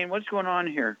 Charmaine, what's going on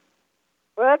here?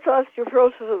 Well, that's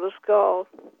osteoporosis of the skull.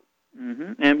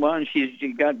 And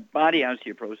she's got body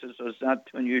osteoporosis, so it's not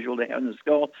too unusual to have in the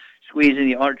skull, squeezing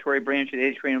the auditory branch of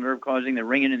the cranial nerve, causing the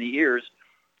ringing in the ears.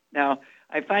 Now,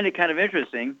 I find it kind of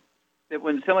interesting that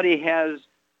when somebody has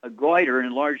a goiter and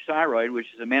enlarged thyroid, which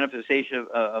is a manifestation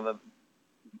of a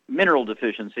mineral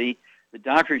deficiency, the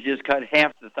doctors just cut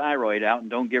half the thyroid out and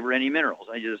don't give her any minerals.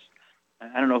 I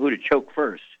don't know who to choke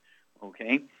first.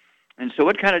 Okay. And so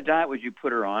what kind of diet would you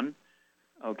put her on?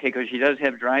 Okay, because she does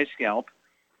have dry scalp,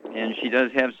 and she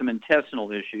does have some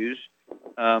intestinal issues,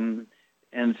 and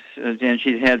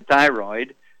she's had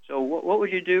thyroid. So what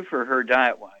would you do for her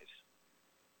diet-wise?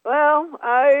 Well,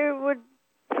 I would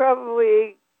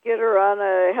probably get her on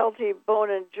a healthy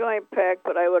bone and joint pack,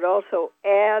 but I would also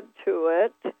add to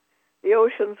it the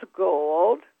Ocean's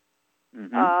Gold,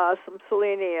 some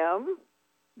selenium,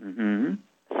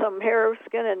 some hair,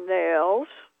 skin, and nails.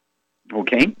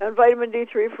 Okay. And vitamin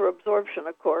D3 for absorption,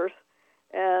 of course.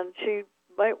 And she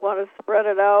might want to spread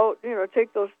it out,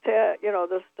 take those,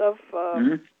 the stuff,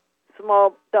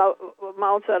 small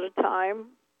amounts at a time.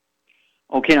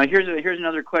 Okay, now here's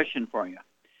another question for you.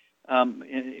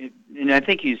 And I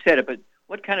think you said it, but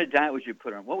what kind of diet would you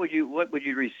put her on? What would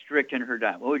you restrict in her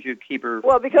diet? What would you keep her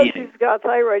Well, because eating? she's got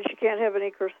thyroid, she can't have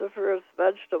any cruciferous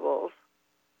vegetables.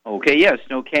 Okay, yes,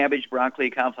 no cabbage, broccoli,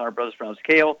 cauliflower, Brussels sprouts,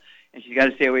 kale, and she's got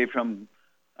to stay away from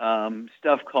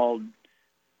stuff called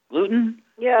gluten.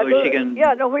 Yeah, so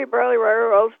no wheat, barley,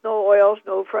 rye oats, no oils,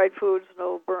 no fried foods,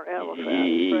 no burnt animal fat.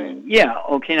 Right. Yeah,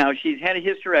 okay, now she's had a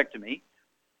hysterectomy.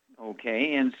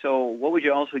 Okay, and so what would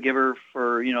you also give her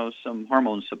for, some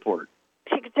hormone support?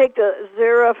 She could take the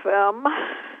Xerafem.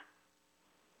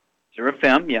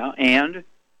 Xerafem, yeah, and?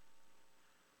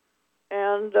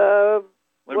 And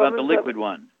what about the liquid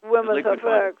one? Women's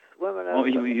FX. Oh,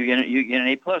 you get an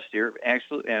A+, dear.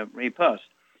 Absolutely, A+.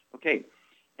 Okay,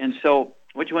 and so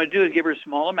what you want to do is give her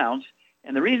small amounts.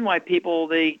 And the reason why people,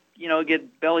 they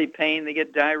get belly pain, they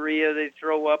get diarrhea, they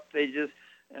throw up, is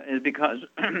because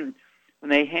when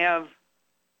they have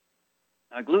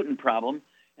a gluten problem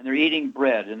and they're eating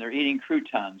bread and they're eating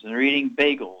croutons and they're eating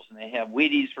bagels and they have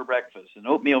Wheaties for breakfast and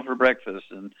oatmeal for breakfast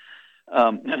and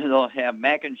they'll have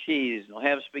mac and cheese, they'll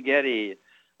have spaghetti,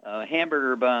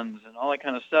 hamburger buns, and all that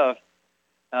kind of stuff.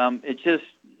 It just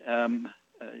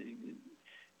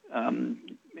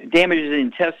damages the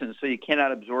intestines, so you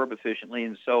cannot absorb efficiently.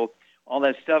 And so all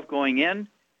that stuff going in,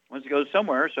 once it goes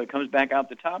somewhere, so it comes back out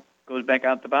the top, goes back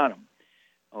out the bottom.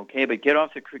 Okay, but get her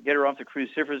off the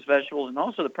cruciferous vegetables, and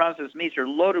also the processed meats are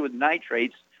loaded with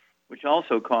nitrates, which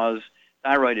also cause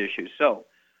thyroid issues. So,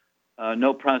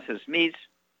 no processed meats,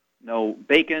 no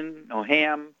bacon, no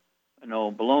ham,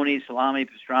 no bologna, salami,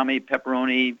 pastrami,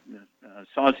 pepperoni,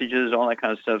 sausages, all that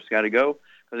kind of stuff's got to go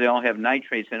because they all have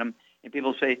nitrates in them. And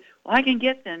people say, well, I can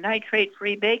get the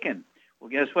nitrate-free bacon. Well,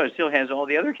 guess what? It still has all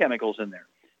the other chemicals in there.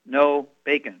 No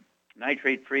bacon,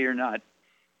 nitrate-free or not.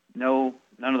 No,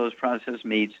 none of those processed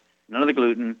meats, none of the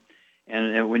gluten.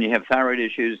 And when you have thyroid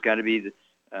issues, got to be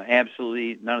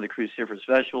absolutely none of the cruciferous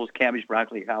vegetables, cabbage,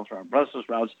 broccoli, cauliflower, Brussels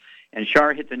sprouts. And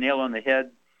Shar hit the nail on the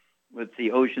head with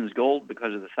the Ocean's Gold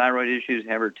because of the thyroid issues.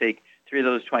 Have her take 3 of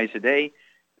those twice a day.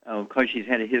 Because she's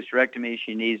had a hysterectomy,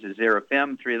 she needs a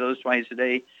Xerafem, 3 of those twice a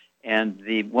day. And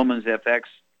the Woman's FX,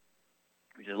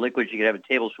 which is a liquid, she could have a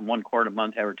tablespoon, 1 quart a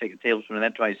month, have her take a tablespoon of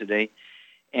that twice a day.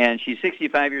 And she's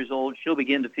 65 years old. She'll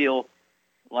begin to feel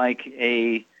like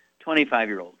a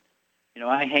 25-year-old. You know,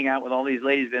 I hang out with all these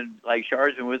ladies, like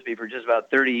Char's been with me for just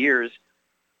about 30 years.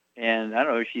 And I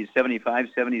don't know, she's 75,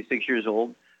 76 years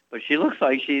old, but she looks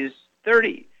like she's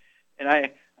 30.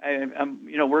 And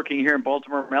I'm working here in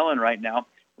Baltimore, Maryland right now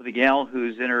with a gal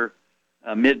who's in her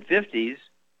mid-50s,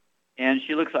 and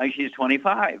she looks like she's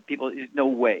 25. People, no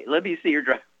way. Let me see your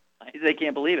drive. They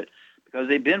can't believe it because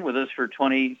they've been with us for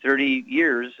 20, 30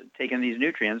 years taking these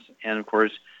nutrients, and, of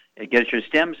course, it gets your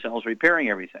stem cells repairing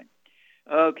everything.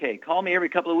 Okay, call me every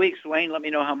couple of weeks, Wayne. Let me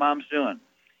know how Mom's doing.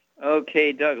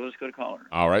 Okay, Doug, let's go to caller.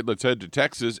 All right, let's head to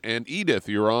Texas. And Edith,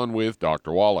 you're on with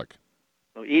Dr. Wallach.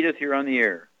 So, Edith, you're on the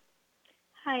air.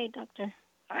 Hi, doctor.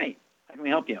 Hi. How can we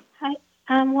help you? Hi.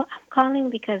 Well, I'm calling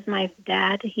because my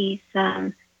dad, he's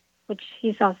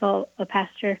also a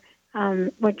pastor.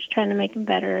 We're just trying to make him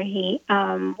better. He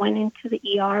went into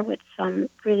the ER with some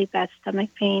really bad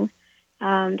stomach pain.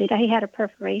 He had a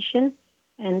perforation,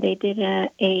 and they did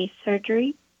a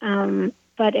surgery,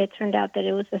 but it turned out that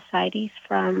it was ascites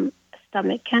from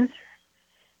stomach cancer.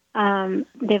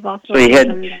 They've also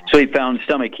so he found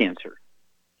stomach cancer.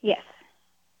 Yes.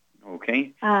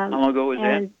 Okay. How long ago was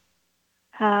that?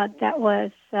 That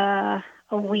was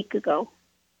a week ago.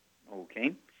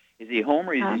 Okay. Is he home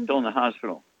or is he still in the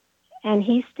hospital? And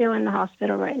he's still in the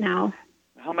hospital right now.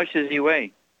 How much does he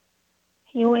weigh?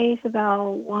 He weighs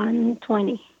about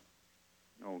 120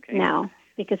 okay. now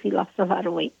because he lost a lot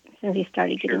of weight since he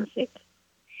started getting sick.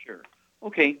 Sure.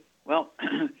 Okay. Well,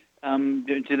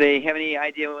 do they have any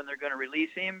idea when they're going to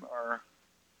release him? Or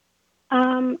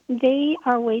they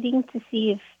are waiting to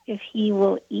see if he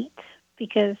will eat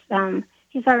because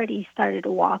he's already started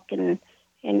to walk and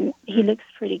he looks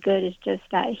pretty good. It's just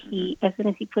that as soon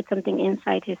as he puts something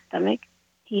inside his stomach,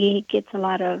 he gets a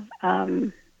lot of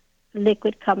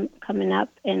liquid coming up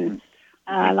and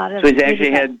a lot of. So he's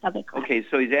actually had stomach. Okay,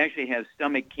 so he's actually has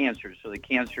stomach cancer. So the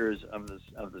cancer is of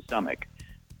the stomach.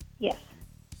 Yes.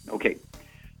 Okay.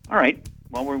 All right.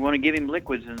 Well, we want to give him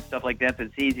liquids and stuff like that.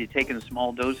 That's easy. Taking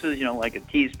small doses, like a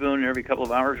teaspoon every couple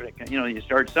of hours. You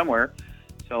start somewhere.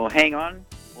 So hang on.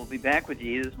 We'll be back with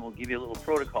you, and we'll give you a little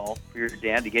protocol for your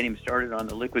dad to get him started on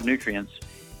the liquid nutrients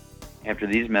after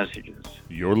these messages.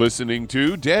 You're listening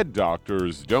to Dead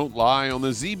Doctors Don't Lie on the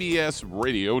ZBS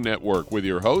Radio Network with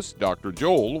your host, Dr.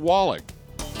 Joel Wallach.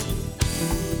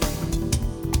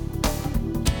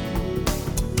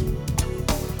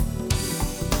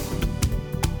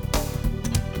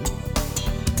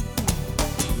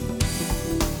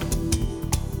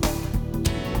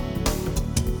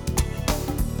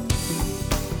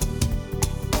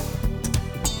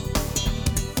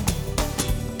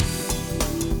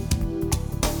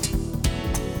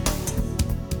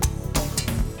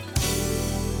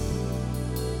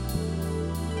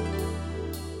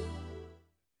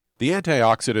 The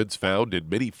antioxidants found in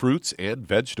many fruits and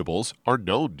vegetables are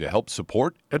known to help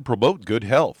support and promote good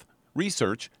health.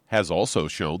 Research has also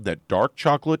shown that dark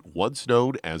chocolate, once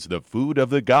known as the food of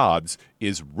the gods,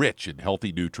 is rich in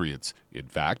healthy nutrients. In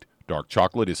fact, dark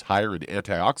chocolate is higher in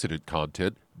antioxidant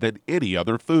content than any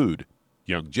other food.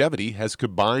 Youngevity has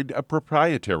combined a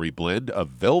proprietary blend of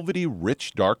velvety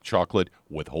rich dark chocolate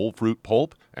with whole fruit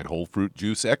pulp and whole fruit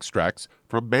juice extracts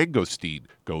from mangosteen,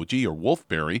 goji or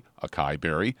wolfberry, acai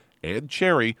berry, and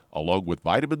cherry, along with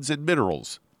vitamins and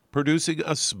minerals, producing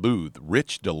a smooth,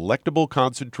 rich, delectable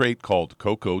concentrate called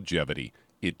Cocogevity.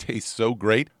 It tastes so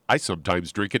great, I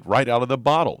sometimes drink it right out of the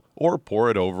bottle or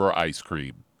pour it over ice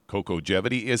cream.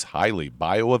 Cocogevity is highly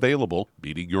bioavailable,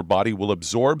 meaning your body will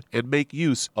absorb and make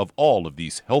use of all of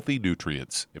these healthy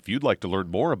nutrients. If you'd like to learn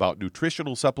more about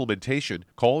nutritional supplementation,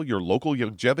 call your local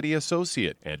Youngevity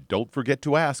associate and don't forget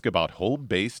to ask about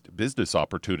home-based business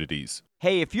opportunities.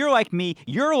 Hey, if you're like me,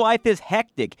 your life is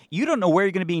hectic. You don't know where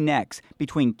you're going to be next.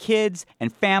 Between kids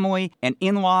and family and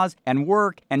in-laws and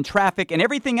work and traffic and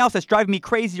everything else that's driving me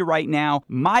crazy right now,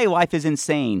 my life is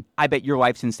insane. I bet your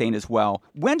life's insane as well.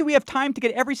 When do we have time to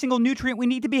get every single nutrient we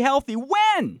need to be healthy?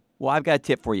 When? Well, I've got a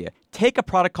tip for you. Take a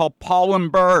product called Pollen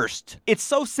Burst. It's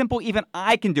so simple, even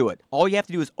I can do it. All you have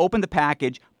to do is open the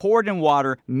package, pour it in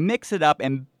water, mix it up,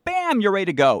 and bam, you're ready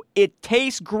to go. It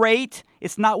tastes great.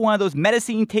 It's not one of those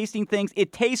medicine tasting things.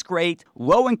 It tastes great,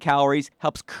 low in calories,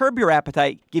 helps curb your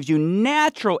appetite, gives you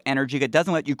natural energy that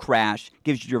doesn't let you crash,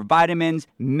 gives you your vitamins,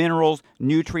 minerals,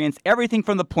 nutrients, everything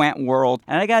from the plant world.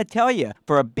 And I gotta tell you,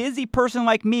 for a busy person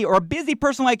like me or a busy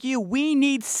person like you, we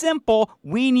need simple,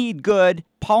 we need good.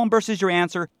 Pollen Burst is your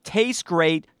answer. Tastes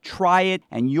great. Try it,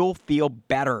 and you'll feel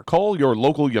better. Call your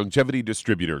local Youngevity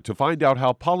distributor to find out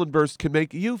how Pollen Burst can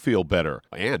make you feel better.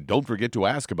 And don't forget to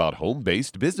ask about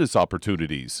home-based business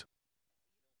opportunities.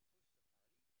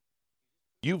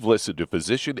 You've listened to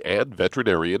physician and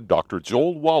veterinarian Dr.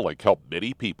 Joel Wallach help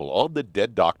many people on the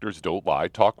Dead Doctors Don't Lie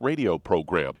talk radio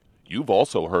program. You've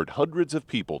also heard hundreds of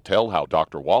people tell how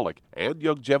Dr. Wallach and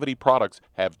Youngevity products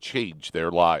have changed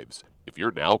their lives. If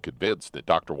you're now convinced that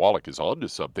Dr. Wallach is onto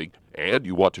something and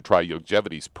you want to try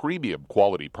Youngevity's premium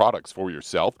quality products for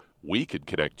yourself, we can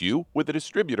connect you with a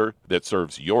distributor that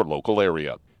serves your local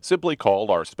area. Simply call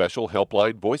our special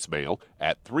helpline voicemail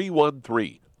at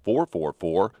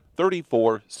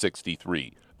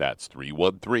 313-444-3463. That's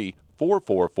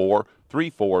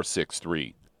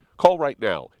 313-444-3463. Call right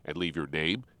now and leave your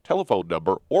name, telephone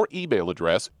number, or email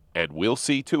address, and we'll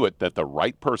see to it that the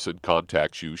right person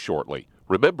contacts you shortly.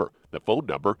 Remember, the phone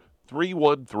number,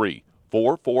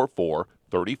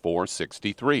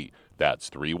 313-444-3463. That's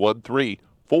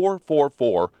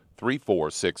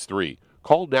 313-444-3463.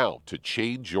 Call now to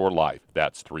change your life.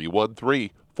 That's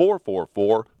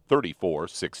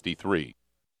 313-444-3463.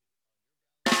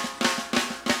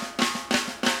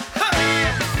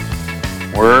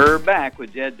 We're back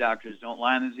with Dead Doctors Don't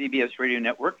Lie on the ZBS Radio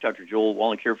Network. Dr. Joel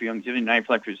Wallach here for Youngevity 9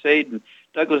 Flat Crusade. And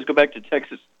Douglas, go back to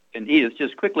Texas and Edith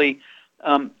just quickly.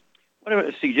 What I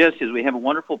would suggest is we have a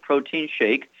wonderful protein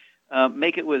shake.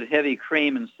 Make it with heavy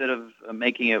cream instead of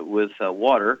making it with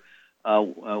water.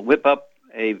 Whip up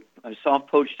a soft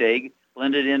poached egg,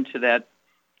 blend it into that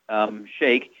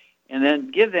shake, and then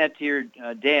give that to your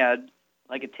dad,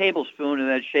 like a tablespoon of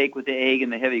that shake with the egg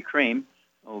and the heavy cream.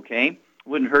 Okay?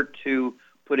 Wouldn't hurt to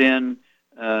put in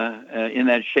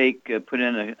that shake, put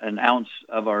in an ounce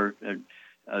of our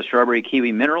strawberry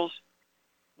kiwi minerals.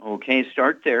 Okay,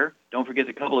 start there. Don't forget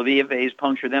a couple of EFAs,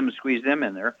 puncture them and squeeze them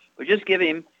in there. But just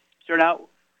start out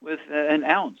with an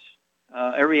ounce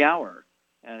every hour.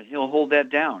 And he'll hold that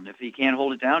down. If he can't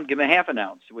hold it down, give him a half an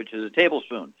ounce, which is a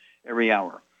tablespoon every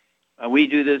hour. We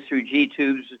do this through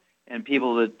G-tubes and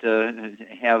people that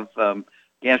have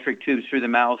gastric tubes through the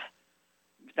mouth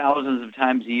thousands of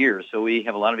times a year. So we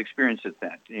have a lot of experience at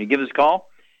that. Give us a call,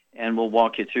 and we'll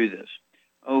walk you through this.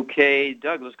 Okay,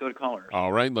 Doug, let's go to callers.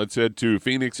 All right, let's head to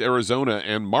Phoenix, Arizona.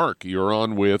 And Mark, you're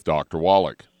on with Dr.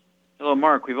 Wallach. Hello,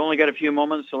 Mark. We've only got a few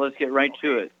moments, so let's get right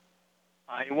to it.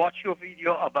 I watched your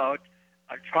video about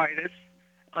arthritis,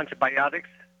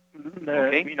 antibiotics,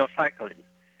 minocycline.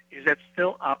 Is that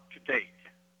still up to date?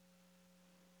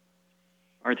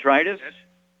 Arthritis? Yes.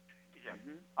 Yeah.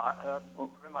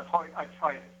 Rheumatoid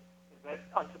arthritis. Is that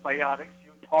antibiotics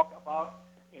you talk about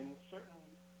in certain...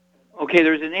 Okay,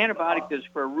 there's an antibiotic that's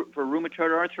for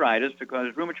rheumatoid arthritis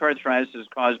because rheumatoid arthritis is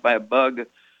caused by a bug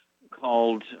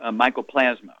called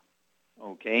Mycoplasma.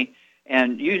 Okay,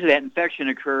 and usually that infection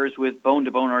occurs with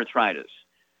bone-to-bone arthritis.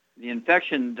 The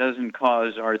infection doesn't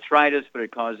cause arthritis, but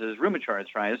it causes rheumatoid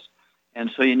arthritis, and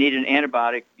so you need an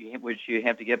antibiotic, which you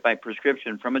have to get by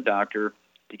prescription from a doctor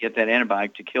to get that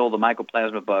antibiotic to kill the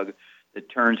Mycoplasma bug that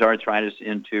turns arthritis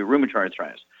into rheumatoid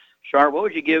arthritis. Shar, what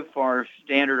would you give for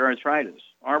standard arthritis,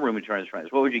 or rheumatoid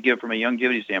arthritis? What would you give from a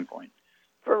Youngevity standpoint?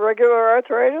 For regular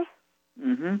arthritis?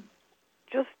 Mm-hmm.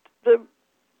 Just the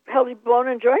Healthy Bone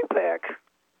and Joint Pack.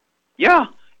 Yeah,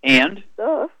 and?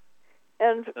 And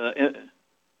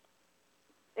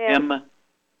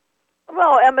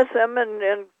Well, MSM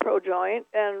and ProJoint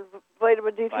and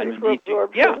vitamin D3 for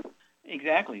absorption. Yeah,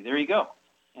 exactly. There you go.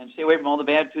 And stay away from all the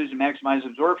bad foods to maximize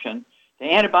absorption. The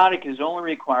antibiotic is only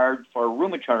required for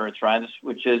rheumatoid arthritis,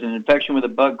 which is an infection with a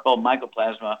bug called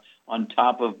Mycoplasma on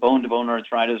top of bone-to-bone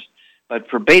arthritis. But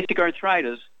for basic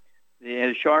arthritis,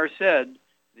 as Shar said,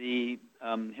 the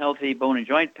Healthy Bone and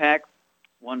Joint Pack,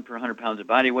 1 per 100 pounds of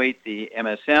body weight, the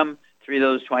MSM, 3 of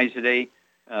those twice a day,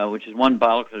 which is 1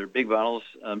 bottle because they're big bottles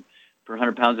per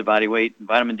 100 pounds of body weight. And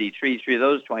vitamin D3, 3 of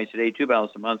those twice a day, 2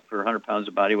 bottles a month per 100 pounds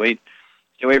of body weight.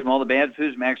 Stay away from all the bad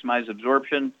foods, maximize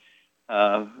absorption,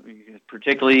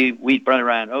 particularly wheat, barley,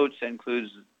 rye, and oats. That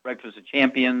includes Breakfast of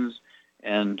Champions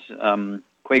and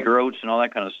Quaker oats and all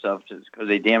that kind of stuff, because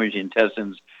they damage the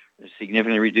intestines,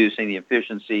 significantly reducing the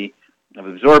efficiency of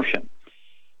absorption.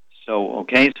 So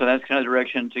that's kind of the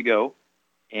direction to go,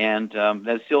 and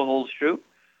that still holds true.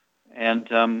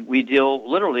 And we deal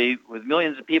literally with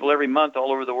millions of people every month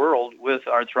all over the world with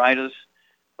arthritis,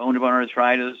 bone-to-bone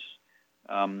arthritis,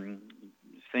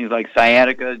 things like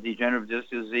sciatica, degenerative disc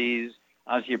disease,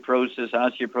 osteoporosis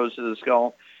of the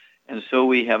skull. And so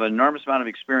we have an enormous amount of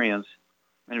experience.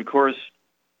 And, of course,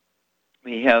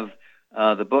 we have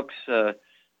the books,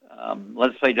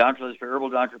 Let's Play Doctor, Let's Play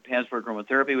Herbal Doctor, Passport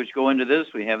Aromatherapy, which go into this.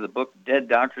 We have the book Dead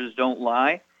Doctors Don't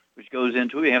Lie, which goes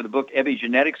into it. We have the book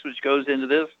Epigenetics, which goes into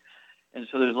this. And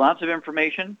so there's lots of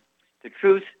information. The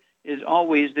truth is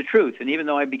always the truth. And even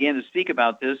though I began to speak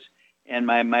about this, and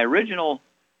my original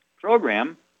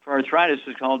program for arthritis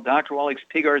was called Dr. Wallach's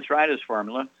Pig Arthritis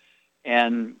Formula,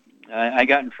 and I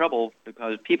got in trouble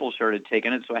because people started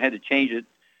taking it, so I had to change it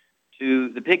to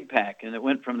the Pig Pack, and it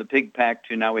went from the Pig Pack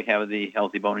to now we have the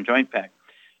Healthy Bone and Joint Pack.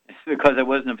 It's because I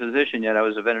wasn't a physician yet, I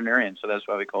was a veterinarian, so that's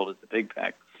why we called it the Pig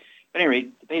Pack. But anyway,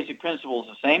 the basic principle is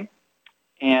the same,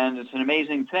 and it's an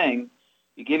amazing thing.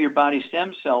 You give your body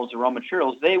stem cells, the raw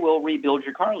materials, they will rebuild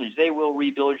your cartilage. They will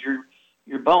rebuild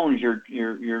your bones,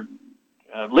 your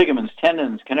ligaments,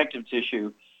 tendons, connective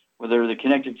tissue, whether the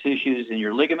connective tissues in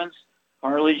your ligaments,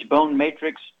 cartilage, bone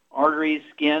matrix, arteries,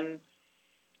 skin,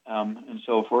 and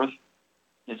so forth.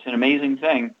 It's an amazing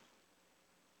thing.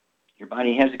 Your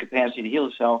body has the capacity to heal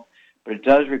itself, but it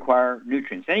does require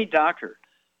nutrients. Any doctor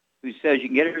who says you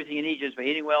can get everything you need just by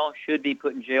eating well should be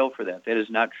put in jail for that. That is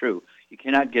not true. You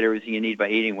cannot get everything you need by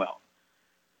eating well.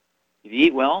 If you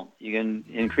eat well, you can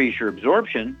increase your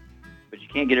absorption, but you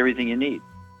can't get everything you need.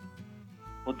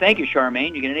 Well, thank you,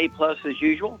 Charmaine. You get an A+ as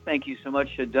usual. Thank you so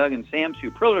much, Doug and Sam.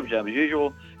 Superlative job as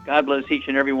usual. God bless each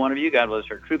and every one of you. God bless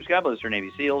our troops. God bless our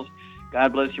Navy SEALs.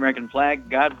 God bless the American flag.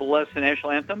 God bless the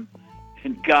national anthem.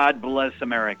 And God bless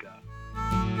America.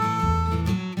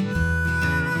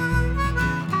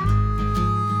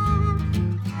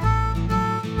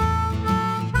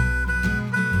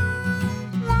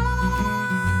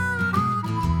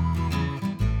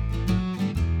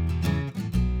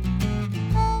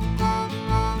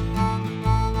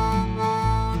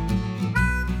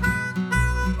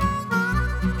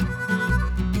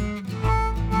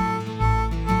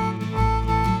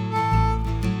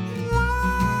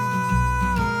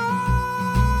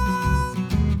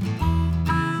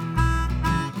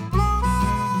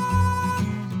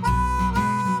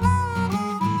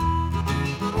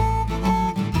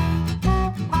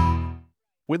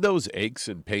 When those aches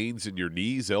and pains in your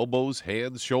knees, elbows,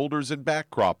 hands, shoulders, and back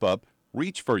crop up,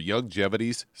 reach for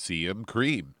Youngevity's CM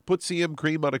Cream. Put CM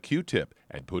Cream on a Q-tip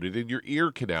and put it in your ear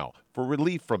canal for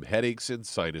relief from headaches and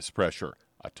sinus pressure.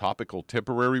 A topical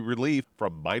temporary relief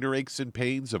from minor aches and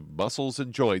pains of muscles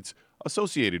and joints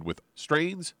associated with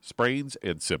strains, sprains,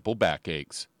 and simple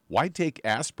backaches. Why take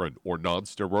aspirin or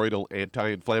non-steroidal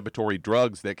anti-inflammatory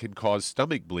drugs that can cause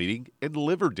stomach bleeding and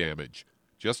liver damage?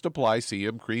 Just apply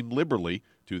CM Cream liberally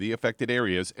to the affected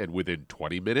areas, and within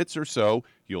 20 minutes or so,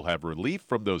 you'll have relief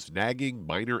from those nagging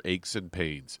minor aches and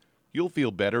pains. You'll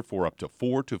feel better for up to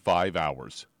 4 to 5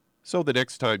 hours. So the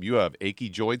next time you have achy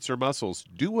joints or muscles,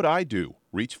 do what I do.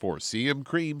 Reach for CM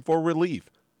Cream for relief.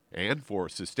 And for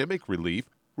systemic relief,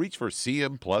 reach for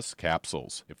CM Plus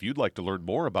capsules. If you'd like to learn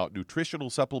more about nutritional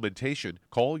supplementation,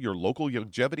 call your local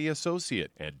Youngevity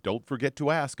associate, and don't forget to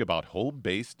ask about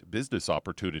home-based business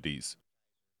opportunities.